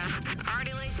 Oh yeah.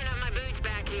 Already lacing up my boots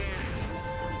back here.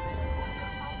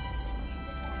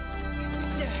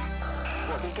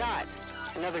 What we got?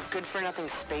 Another good-for-nothing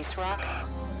space rock?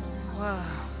 Whoa.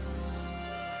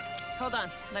 Hold on.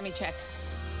 Let me check.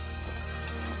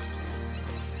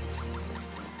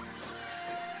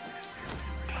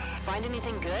 Find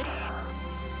anything good?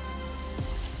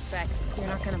 effects. You're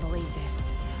not gonna believe this.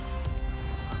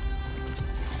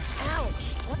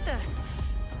 Ouch! What the?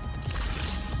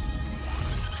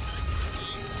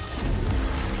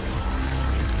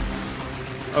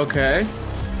 Okay.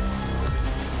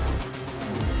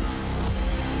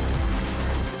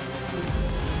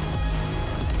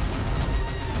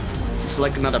 Is this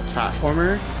like another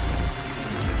platformer?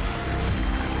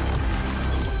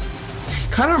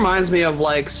 Kind of reminds me of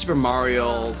like Super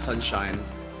Mario Sunshine.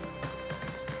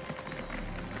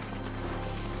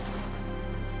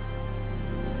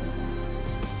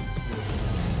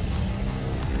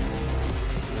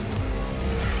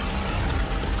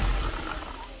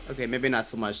 Okay, maybe not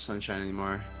so much Sunshine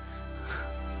anymore.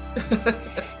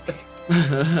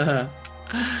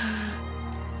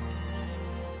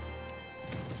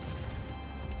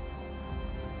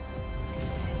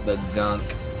 The gunk.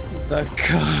 The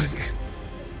gunk.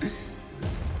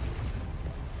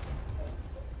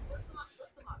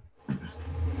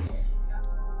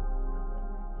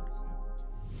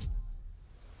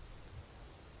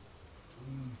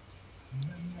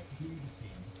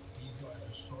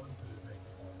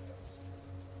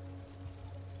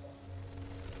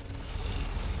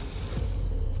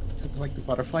 Is that like the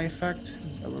butterfly effect?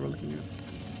 Is that what we're looking at?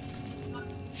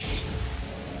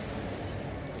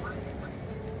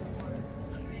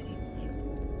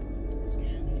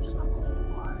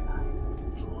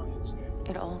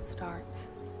 It all starts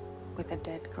with a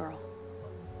dead girl.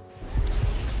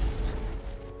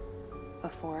 A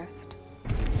forest.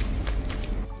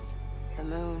 The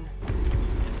moon.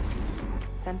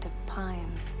 Scent of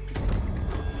pines.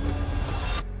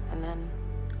 And then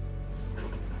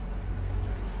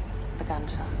the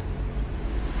gunshot.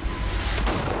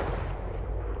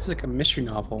 It's like a mystery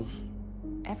novel.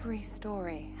 Every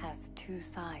story has two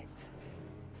sides.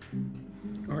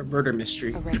 Or a murder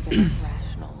mystery. A regular,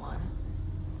 rational one.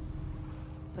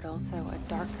 But also a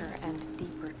darker and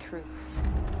deeper truth.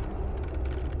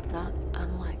 Not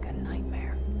unlike a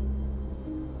nightmare.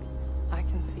 I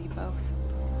can see both.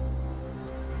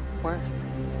 Worse,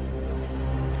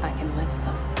 I can live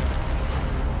them.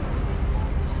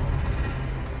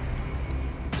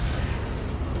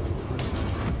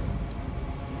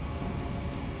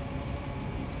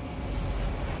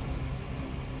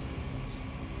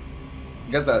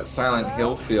 You got that Silent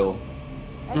Hill feel.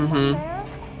 Mm-hmm.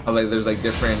 How like there's like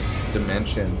different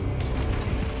dimensions.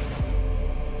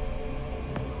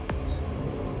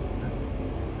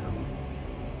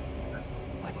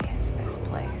 What is this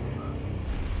place?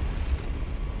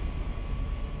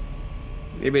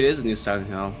 Maybe it is a new Silent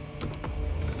Hill.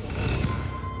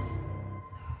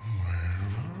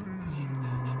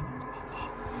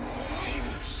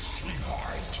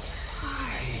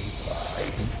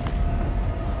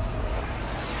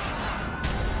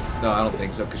 No, I don't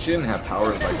think so, because she didn't have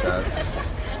powers like that.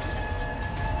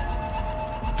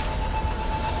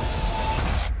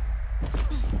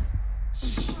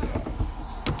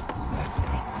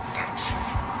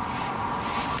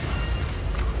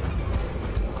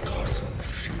 Doesn't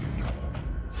she know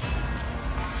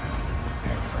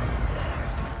everyone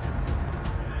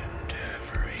and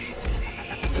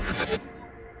everything?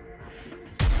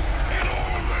 It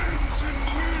all ends in me.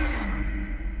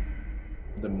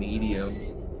 The medium.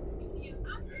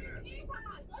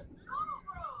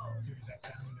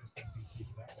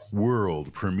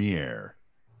 World premiere.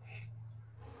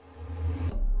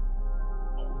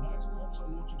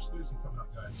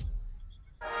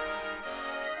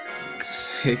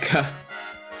 Sega.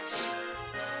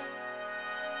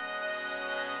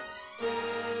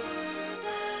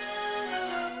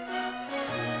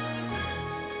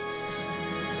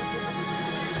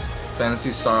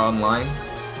 Phantasy Star Online.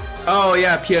 Oh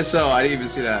yeah, PSO. I didn't even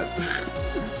see that.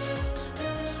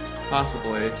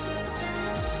 Possibly.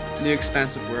 New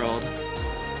expansive world.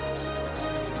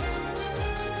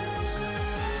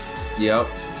 Yep.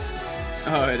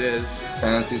 Oh, it is.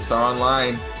 Phantasy Star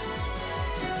Online.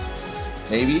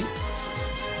 Maybe.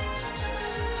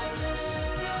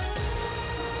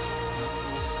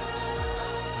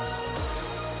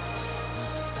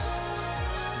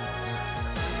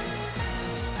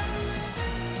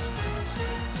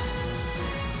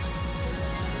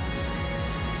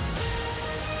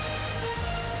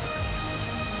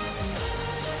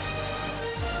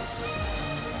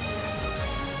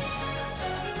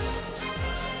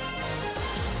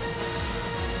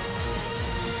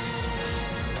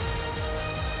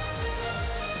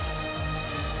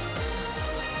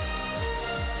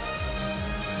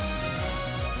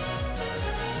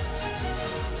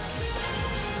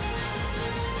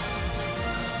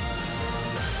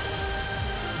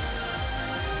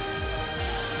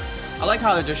 I like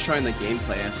how they're just showing the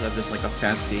gameplay instead of just like a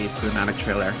fancy cinematic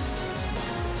trailer.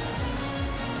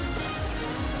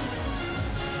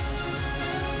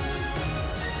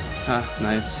 Huh,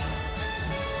 nice.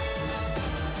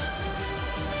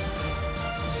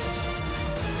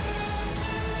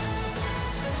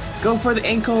 Go for the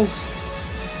ankles!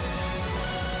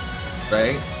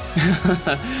 Right?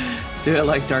 Do it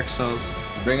like Dark Souls.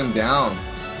 Bring him down.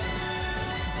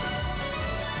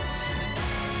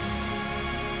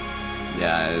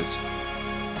 Yeah, it's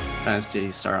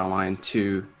Fantasy Star Online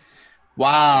 2.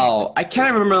 Wow, I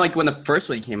can't remember like when the first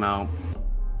one came out.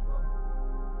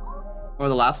 Or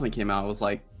the last one came out. It was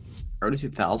like early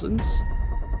 2000s.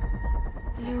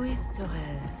 Luis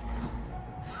Torres.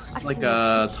 It's like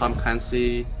Tom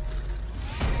Clancy.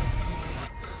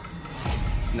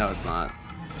 No, it's not.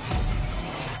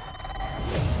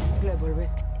 Global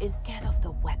risk is scared of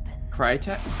the weapon.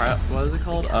 Crytek? What is it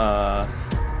called?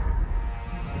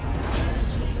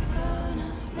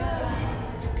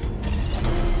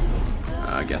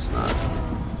 I guess not.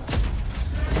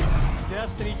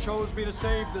 Destiny chose me to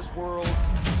save this world.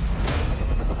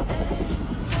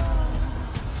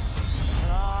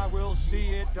 And I will see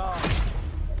it done.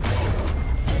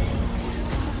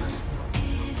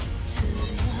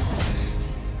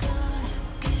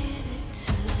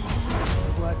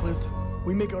 Blacklist,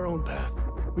 we make our own path.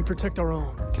 We protect our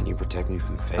own. Can you protect me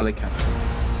from fate? Helicopter.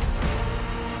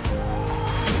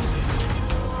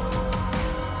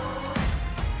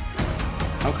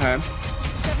 Okay.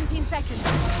 17 seconds.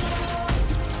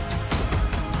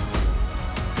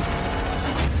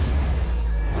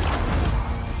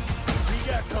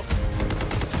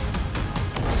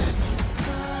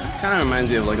 This kind of reminds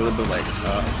me of like a little bit like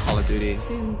Call of Duty.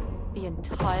 Soon, the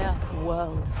entire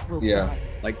world will burn.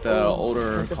 Like the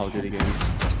older Call of Duty games.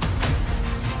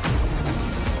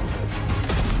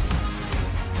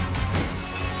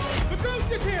 The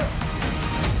ghost is here!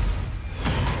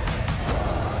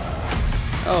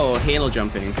 Oh, Halo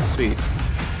jumping. Sweet.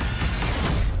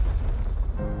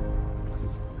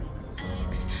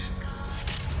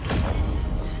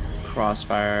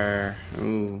 Crossfire.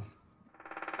 Ooh.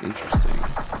 Interesting.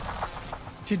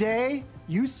 Today,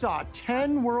 you saw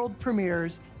 10 world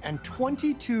premieres and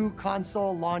 22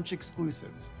 console launch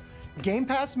exclusives. Game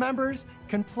Pass members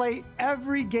can play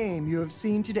every game you have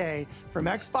seen today from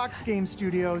Xbox Game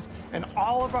Studios and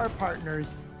all of our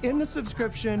partners in the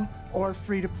subscription or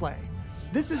free to play.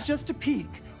 This is just a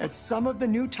peek at some of the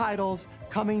new titles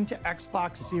coming to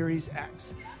Xbox Series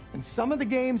X. And some of the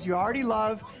games you already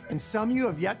love and some you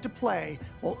have yet to play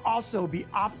will also be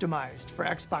optimized for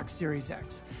Xbox Series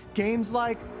X. Games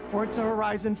like Forza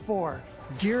Horizon 4,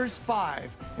 Gears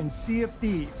 5, and Sea of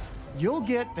Thieves. You'll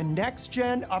get the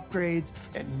next-gen upgrades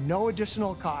at no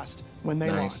additional cost when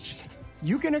they launch.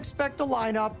 You can expect a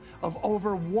lineup of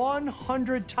over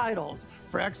 100 titles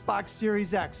for Xbox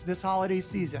Series X this holiday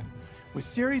season. With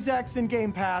Series X and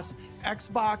Game Pass,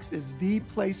 Xbox is the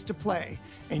place to play,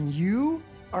 and you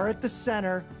are at the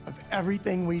center of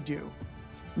everything we do.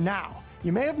 Now,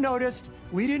 you may have noticed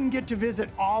we didn't get to visit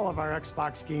all of our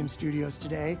Xbox Game Studios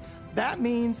today. That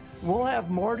means we'll have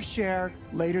more to share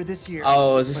later this year.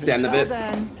 Oh, is this the end of it? Until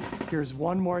then, here's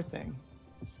one more thing.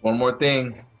 One more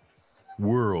thing.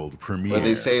 World premiere. What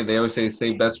they always say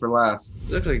save best for last.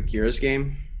 It looks like a Gears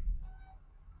game.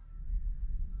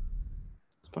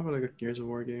 It's probably like a Gears of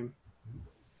War game.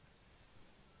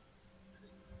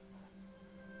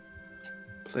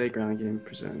 Playground game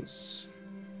presents.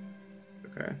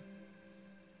 Okay.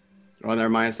 Oh, never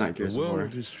mind. It's not Gears of War. The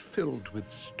world is filled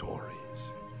with stories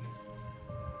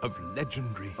of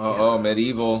legendary. Oh,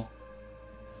 medieval.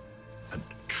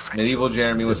 Medieval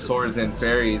Jeremy with swords and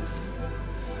fairies.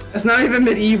 That's not even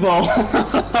medieval.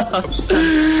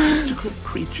 Mystical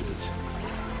creatures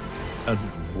and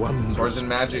wondrous. Swords and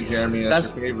magic, Jeremy. That's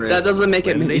your favorite. That doesn't make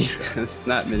it medieval. It's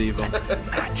not medieval.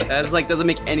 That's like doesn't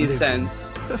make any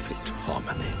sense. Perfect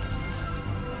harmony.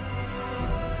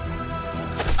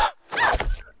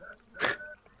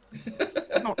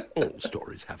 Not all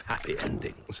stories have happy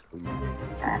endings.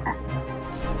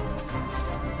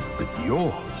 But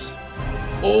yours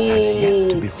has yet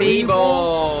to be Fable.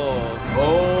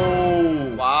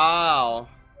 Oh, wow.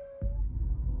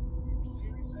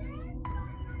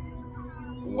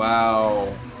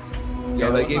 Wow.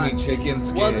 Yo, that gave me chicken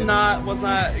skin. Was not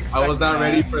expecting I was not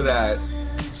ready for that.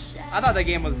 I thought the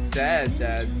game was dead.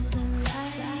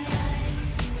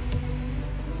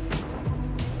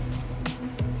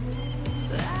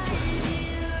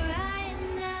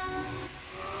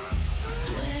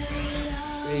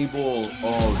 Fable.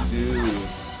 Oh, dude.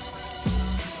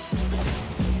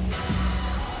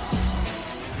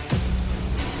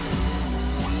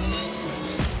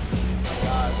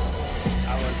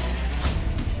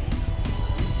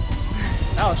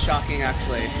 That was shocking,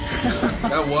 actually.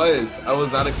 That was. I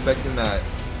was not expecting that.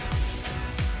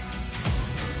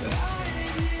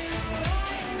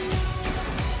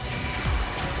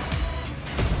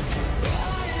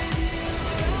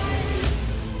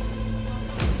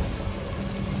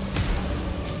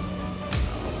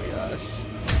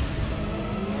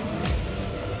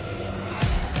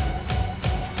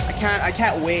 I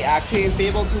can't wait actually to be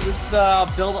able to just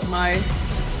build up my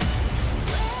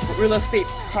real estate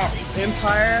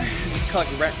empire, just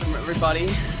collect rent from everybody.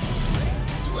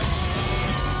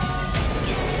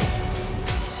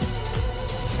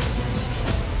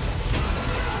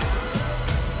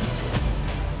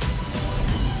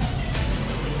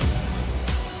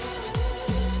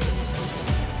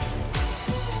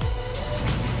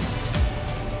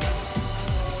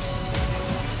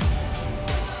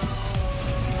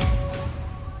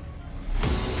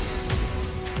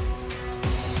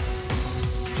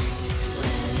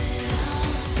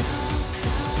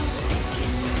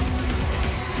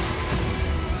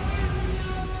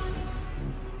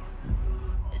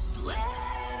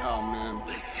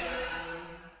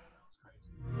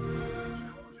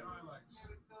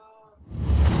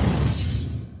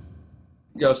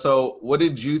 Yo, so what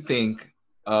did you think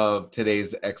of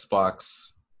today's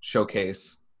Xbox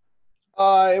showcase?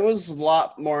 It was a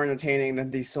lot more entertaining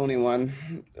than the Sony one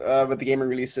with the gamer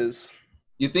releases.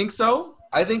 You think so?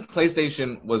 I think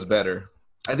PlayStation was better.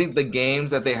 I think the games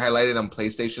that they highlighted on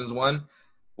PlayStation's one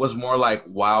was more like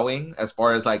wowing as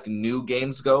far as like new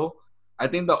games go. I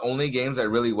think the only games that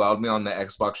really wowed me on the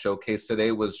Xbox showcase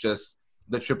today was just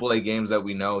the AAA games that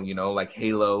we know, you know, like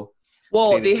Halo.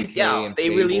 Well, State of Decay, and they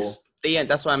Fable. released.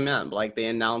 That's what I meant. Like they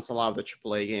announced a lot of the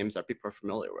AAA games that people are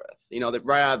familiar with. You know,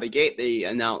 right out of the gate, they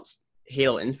announced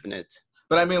Halo Infinite.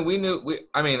 But I mean,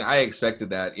 I expected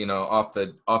that, you know, off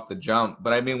the jump.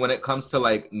 But I mean, when it comes to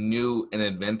like new and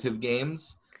inventive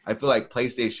games, I feel like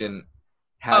PlayStation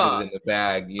had it in the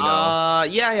bag, you know.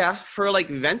 Yeah. For like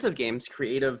inventive games,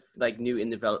 creative, like new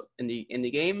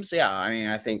indie games. Yeah, I mean,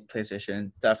 I think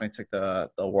PlayStation definitely took the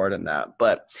award in that.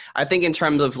 But I think in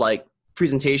terms of like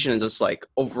presentation and just like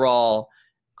overall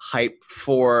hype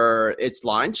for its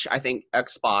launch, I think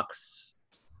Xbox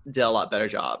did a lot better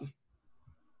job.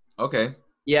 Okay.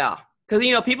 Yeah, because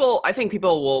you know, I think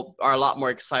people are a lot more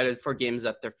excited for games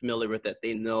that they're familiar with, that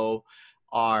they know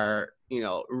are, you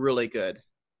know, really good,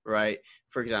 right?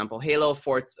 For example, Halo,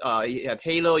 Forza. You had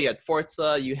Halo, you had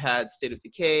Forza, you had State of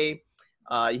Decay,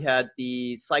 you had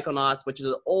the Psychonauts, which is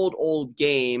an old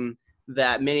game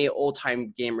that many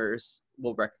old-time gamers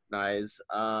will recognize.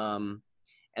 And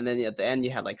then at the end, you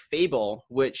had like Fable,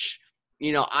 which,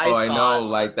 you know, I know,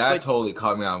 like that totally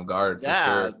caught me off guard for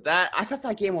sure. I thought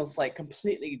that game was like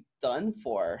completely done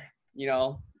for. You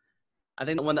know, I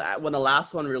think when the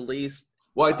last one released.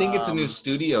 Well, I think it's a new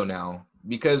studio now,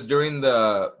 because during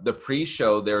the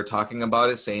pre-show they were talking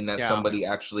about it, saying that somebody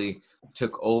actually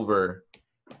took over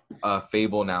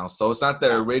Fable now. So it's not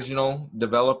the original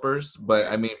developers, but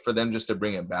I mean, for them just to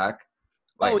bring it back.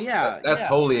 Like, that's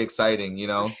totally exciting, you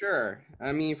know. For sure.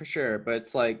 I mean, for sure. But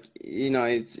it's like, you know,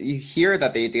 you hear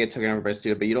that they get taken over by a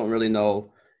studio, but you don't really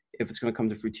know if it's going to come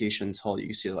to fruition until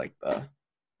you see like the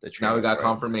trailer. Now we got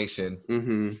confirmation.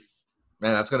 Mm-hmm.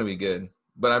 Man, that's going to be good.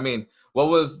 But I mean, what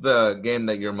was the game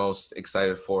that you're most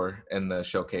excited for in the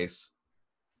showcase?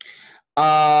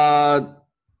 I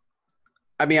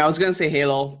mean, I was going to say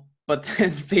Halo, but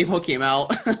then Fable came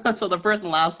out. So the first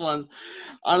and last one,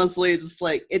 honestly, I think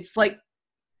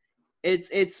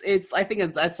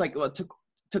that's like what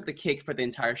took the cake for the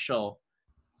entire show.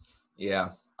 Yeah.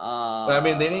 But I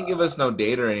mean, they didn't give us no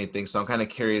date or anything, so I'm kind of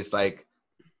curious, like,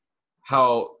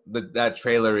 how that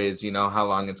trailer is, you know, how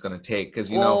long it's going to take, because,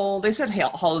 you know. They said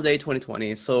holiday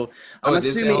 2020, so I'm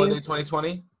assuming. Holiday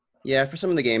 2020? Yeah, for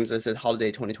some of the games, they said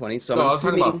holiday 2020, so no, I'm I was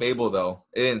assuming. talking about Fable, though.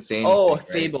 It didn't say anything. Oh, right?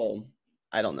 Fable.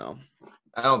 I don't know.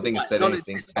 I don't think it said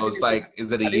anything. So it's like,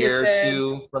 is it a year or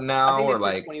two from now, or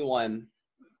like 21?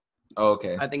 Oh,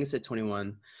 okay. I think it said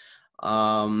 21.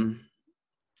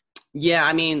 Yeah,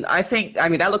 I mean,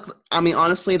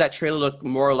 honestly, that trailer looked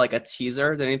more like a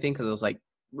teaser than anything, because it was like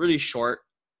really short.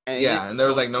 And there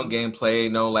was like no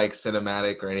gameplay, no like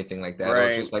cinematic or anything like that. Right. It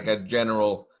was just like a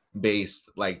general based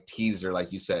like teaser,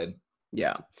 like you said.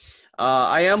 Yeah.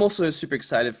 I am also super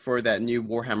excited for that new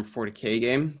Warhammer 40K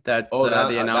game. They announced.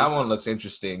 That one looks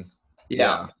interesting.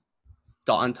 Yeah.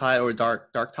 Dawn Tide or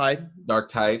Dark Tide? Dark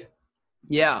Tide.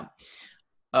 Yeah.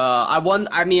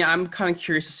 I'm kind of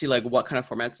curious to see like what kind of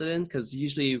formats it's in, because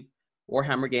usually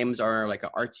Warhammer games are like a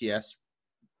RTS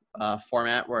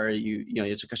format where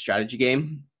it's like a strategy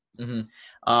game. Mm-hmm.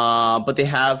 But they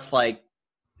have like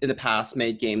in the past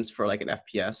made games for like an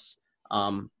FPS.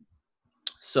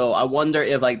 So I wonder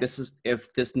if like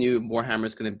if this new Warhammer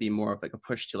is going to be more of like a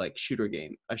push to like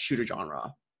a shooter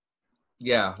genre.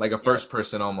 Yeah, like a first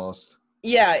person almost.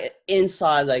 Yeah,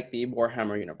 inside like the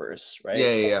Warhammer universe, right?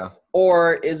 Yeah.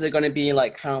 Or is it going to be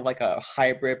like kind of like a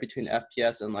hybrid between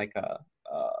FPS and like a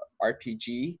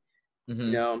RPG? Mm-hmm.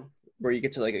 You know, where you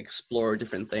get to like explore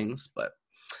different things. But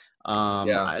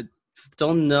Yeah. I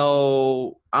don't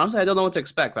know. Honestly, I don't know what to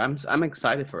expect. But I'm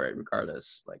excited for it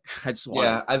regardless. Like I just want.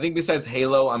 Yeah, I think besides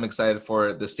Halo, I'm excited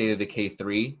for the State of Decay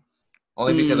 3,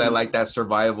 only because I like that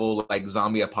survival like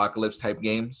zombie apocalypse type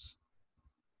games.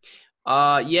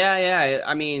 Yeah.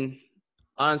 I mean,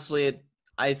 honestly,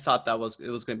 I thought it was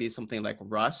going to be something like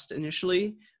Rust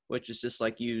initially, which is just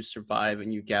like you survive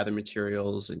and you gather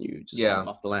materials and you just live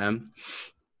off the land.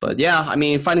 But yeah, I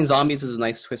mean, fighting zombies is a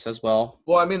nice twist as well.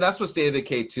 Well, I mean, that's what State of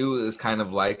Decay 2 is kind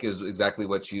of like, is exactly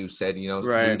what you said, you know,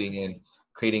 looting and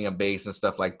creating a base and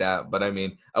stuff like that. But I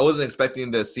mean, I wasn't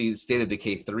expecting to see State of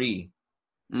Decay 3.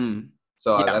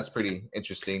 So that's pretty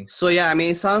interesting. So yeah, I mean,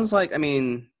 it sounds like, I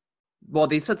mean, well,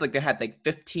 they said like they had like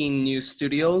 15 new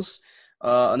studios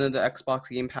under the Xbox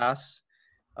Game Pass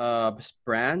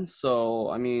brand.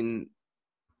 So I mean,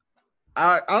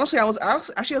 honestly, I was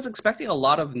expecting a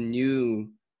lot of new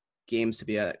games to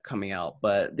be coming out,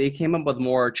 but they came up with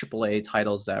more AAA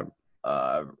titles that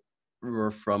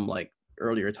were from like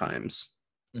earlier times.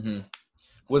 Mm-hmm.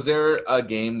 Was there a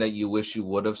game that you wish you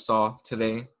would have saw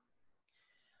today?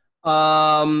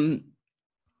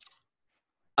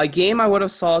 A game I would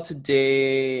have saw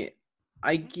today,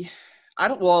 I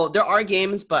don't. Well, there are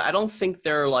games, but I don't think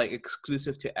they're like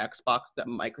exclusive to Xbox. That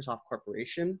Microsoft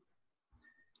Corporation.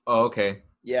 Oh, okay.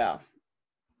 Yeah.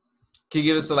 Can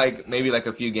you give us like maybe like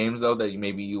a few games though that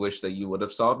maybe you wish that you would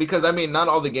have saw? Because I mean, not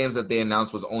all the games that they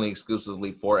announced was only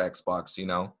exclusively for Xbox, you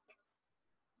know.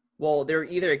 Well, they're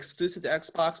either exclusive to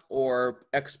Xbox or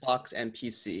Xbox and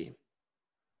PC.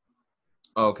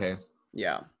 Okay.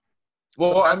 Yeah.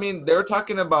 Well, so I mean, they're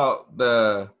talking about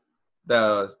the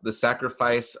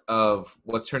sacrifice of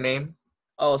what's her name?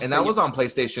 Oh, and that was on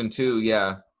PlayStation 2,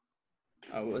 yeah.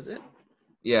 Oh, was it?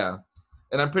 Yeah.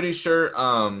 And I'm pretty sure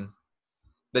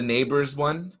the Neighbors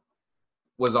one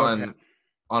was on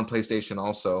PlayStation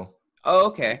also. Oh,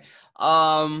 okay.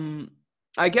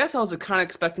 I guess I was kind of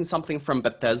expecting something from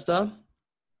Bethesda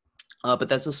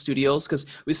Studios, because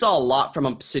we saw a lot from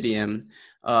Obsidian,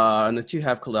 and the two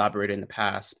have collaborated in the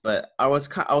past. But I was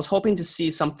hoping to see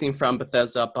something from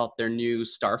Bethesda about their new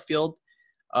Starfield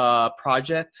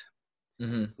project,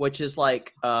 which is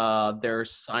like their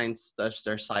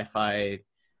sci-fi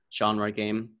genre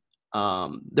game.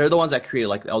 They're the ones that created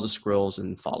like Elder Scrolls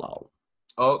and Fallout.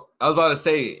 Oh, I was about to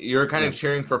say, you're kind of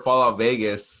cheering for Fallout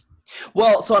Vegas.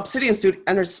 Well, so Obsidian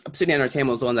Entertainment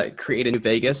was the one that created New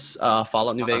Vegas,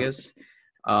 Fallout New Vegas,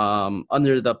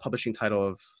 under the publishing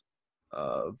title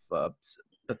of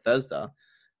Bethesda.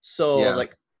 So I was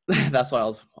like, that's why I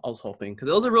was hoping, because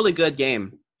it was a really good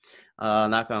game.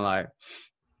 Not gonna lie.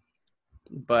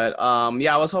 But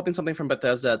I was hoping something from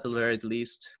Bethesda at the very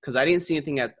least, because I didn't see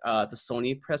anything at the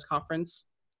Sony press conference.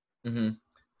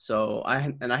 So I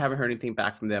haven't heard anything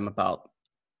back from them about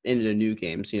any of the new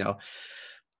games. You know,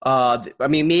 I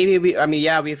mean,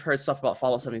 we've heard stuff about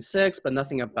Fallout 76, but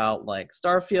nothing about like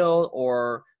Starfield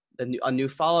or a new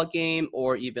Fallout game,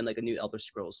 or even like a new Elder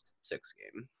Scrolls 6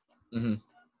 game.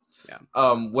 Yeah.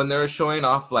 When they were showing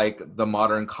off like the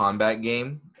modern combat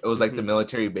game, it was like the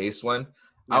military base one.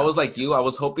 I was like you. I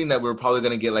was hoping that we were probably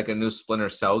gonna get like a new Splinter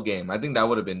Cell game. I think that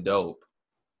would have been dope.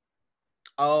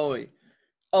 When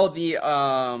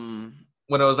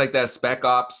it was like that Spec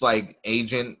Ops like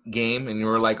agent game, and you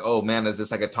were like, "Oh man, is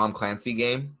this like a Tom Clancy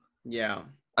game?" Yeah.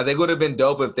 I think it would have been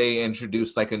dope if they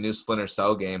introduced like a new Splinter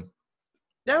Cell game.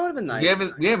 That would have been nice.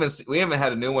 We haven't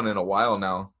had a new one in a while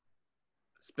now.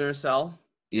 Splinter Cell.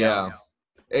 Yeah.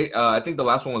 I think the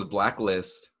last one was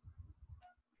Blacklist.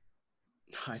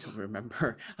 I don't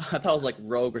remember. I thought it was like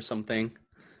Rogue or something.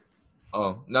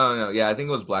 Oh, no. Yeah, I think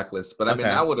it was Blacklist. But I mean,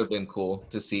 that would have been cool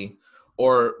to see.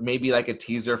 Or maybe like a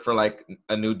teaser for like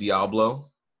a new Diablo.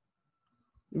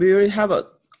 We already have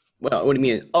what do you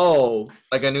mean? Oh.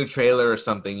 Like a new trailer or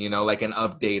something, you know, like an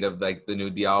update of like the new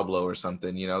Diablo or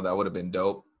something, you know, that would have been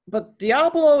dope. But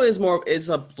Diablo is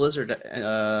a Blizzard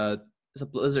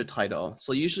title.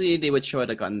 So usually they would show it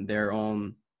like on their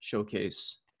own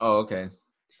showcase. Oh, okay.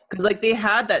 Because like they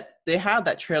have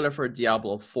that trailer for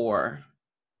Diablo 4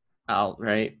 out,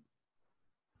 right?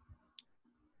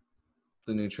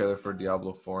 The new trailer for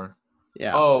Diablo 4.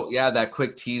 Yeah. Oh, yeah, that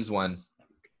quick tease one.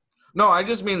 No, I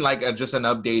just mean like just an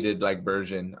updated like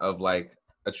version of like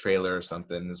a trailer or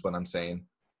something is what I'm saying.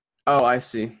 Oh, I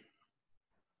see.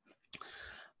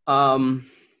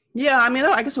 Yeah, I mean,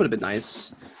 I guess it would have been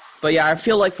nice. But yeah, I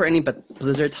feel like for any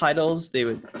Blizzard titles, they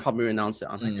would probably announce it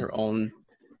on like their own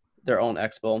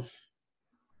expo.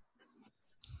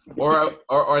 Or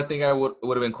I think I would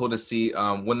have been cool to see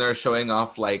when they're showing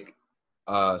off like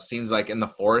scenes like in the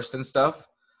forest and stuff.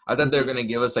 I thought they were gonna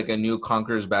give us like a new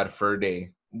Conqueror's Bad Fur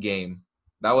Day game.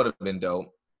 That would have been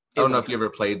dope. I don't know if you ever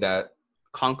played that.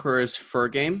 Conqueror's Fur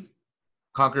game?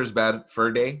 Conqueror's Bad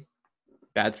Fur Day?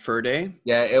 Bad Fur Day?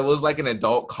 Yeah, it was like an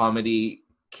adult comedy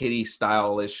kiddie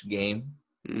style-ish game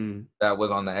that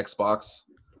was on the Xbox.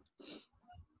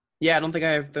 Yeah, I don't think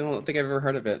I've ever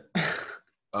heard of it.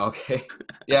 Okay.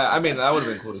 Yeah, I mean, that would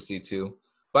have been cool to see too.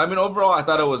 But I mean, overall, I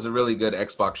thought it was a really good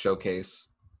Xbox showcase.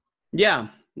 Yeah.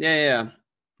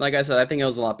 Like I said, I think it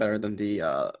was a lot better than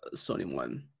the Sony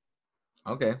one.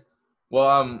 Okay.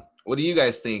 Well, what do you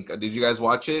guys think? Did you guys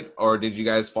watch it or did you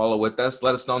guys follow with us?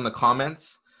 Let us know in the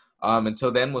comments.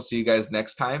 Until then, we'll see you guys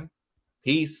next time.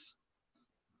 Peace.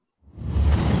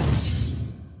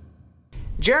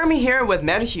 Jeremy here with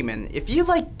MetaReaction Main. If you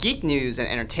like geek news and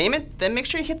entertainment, then make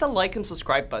sure you hit the like and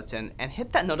subscribe button and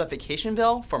hit that notification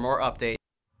bell for more updates.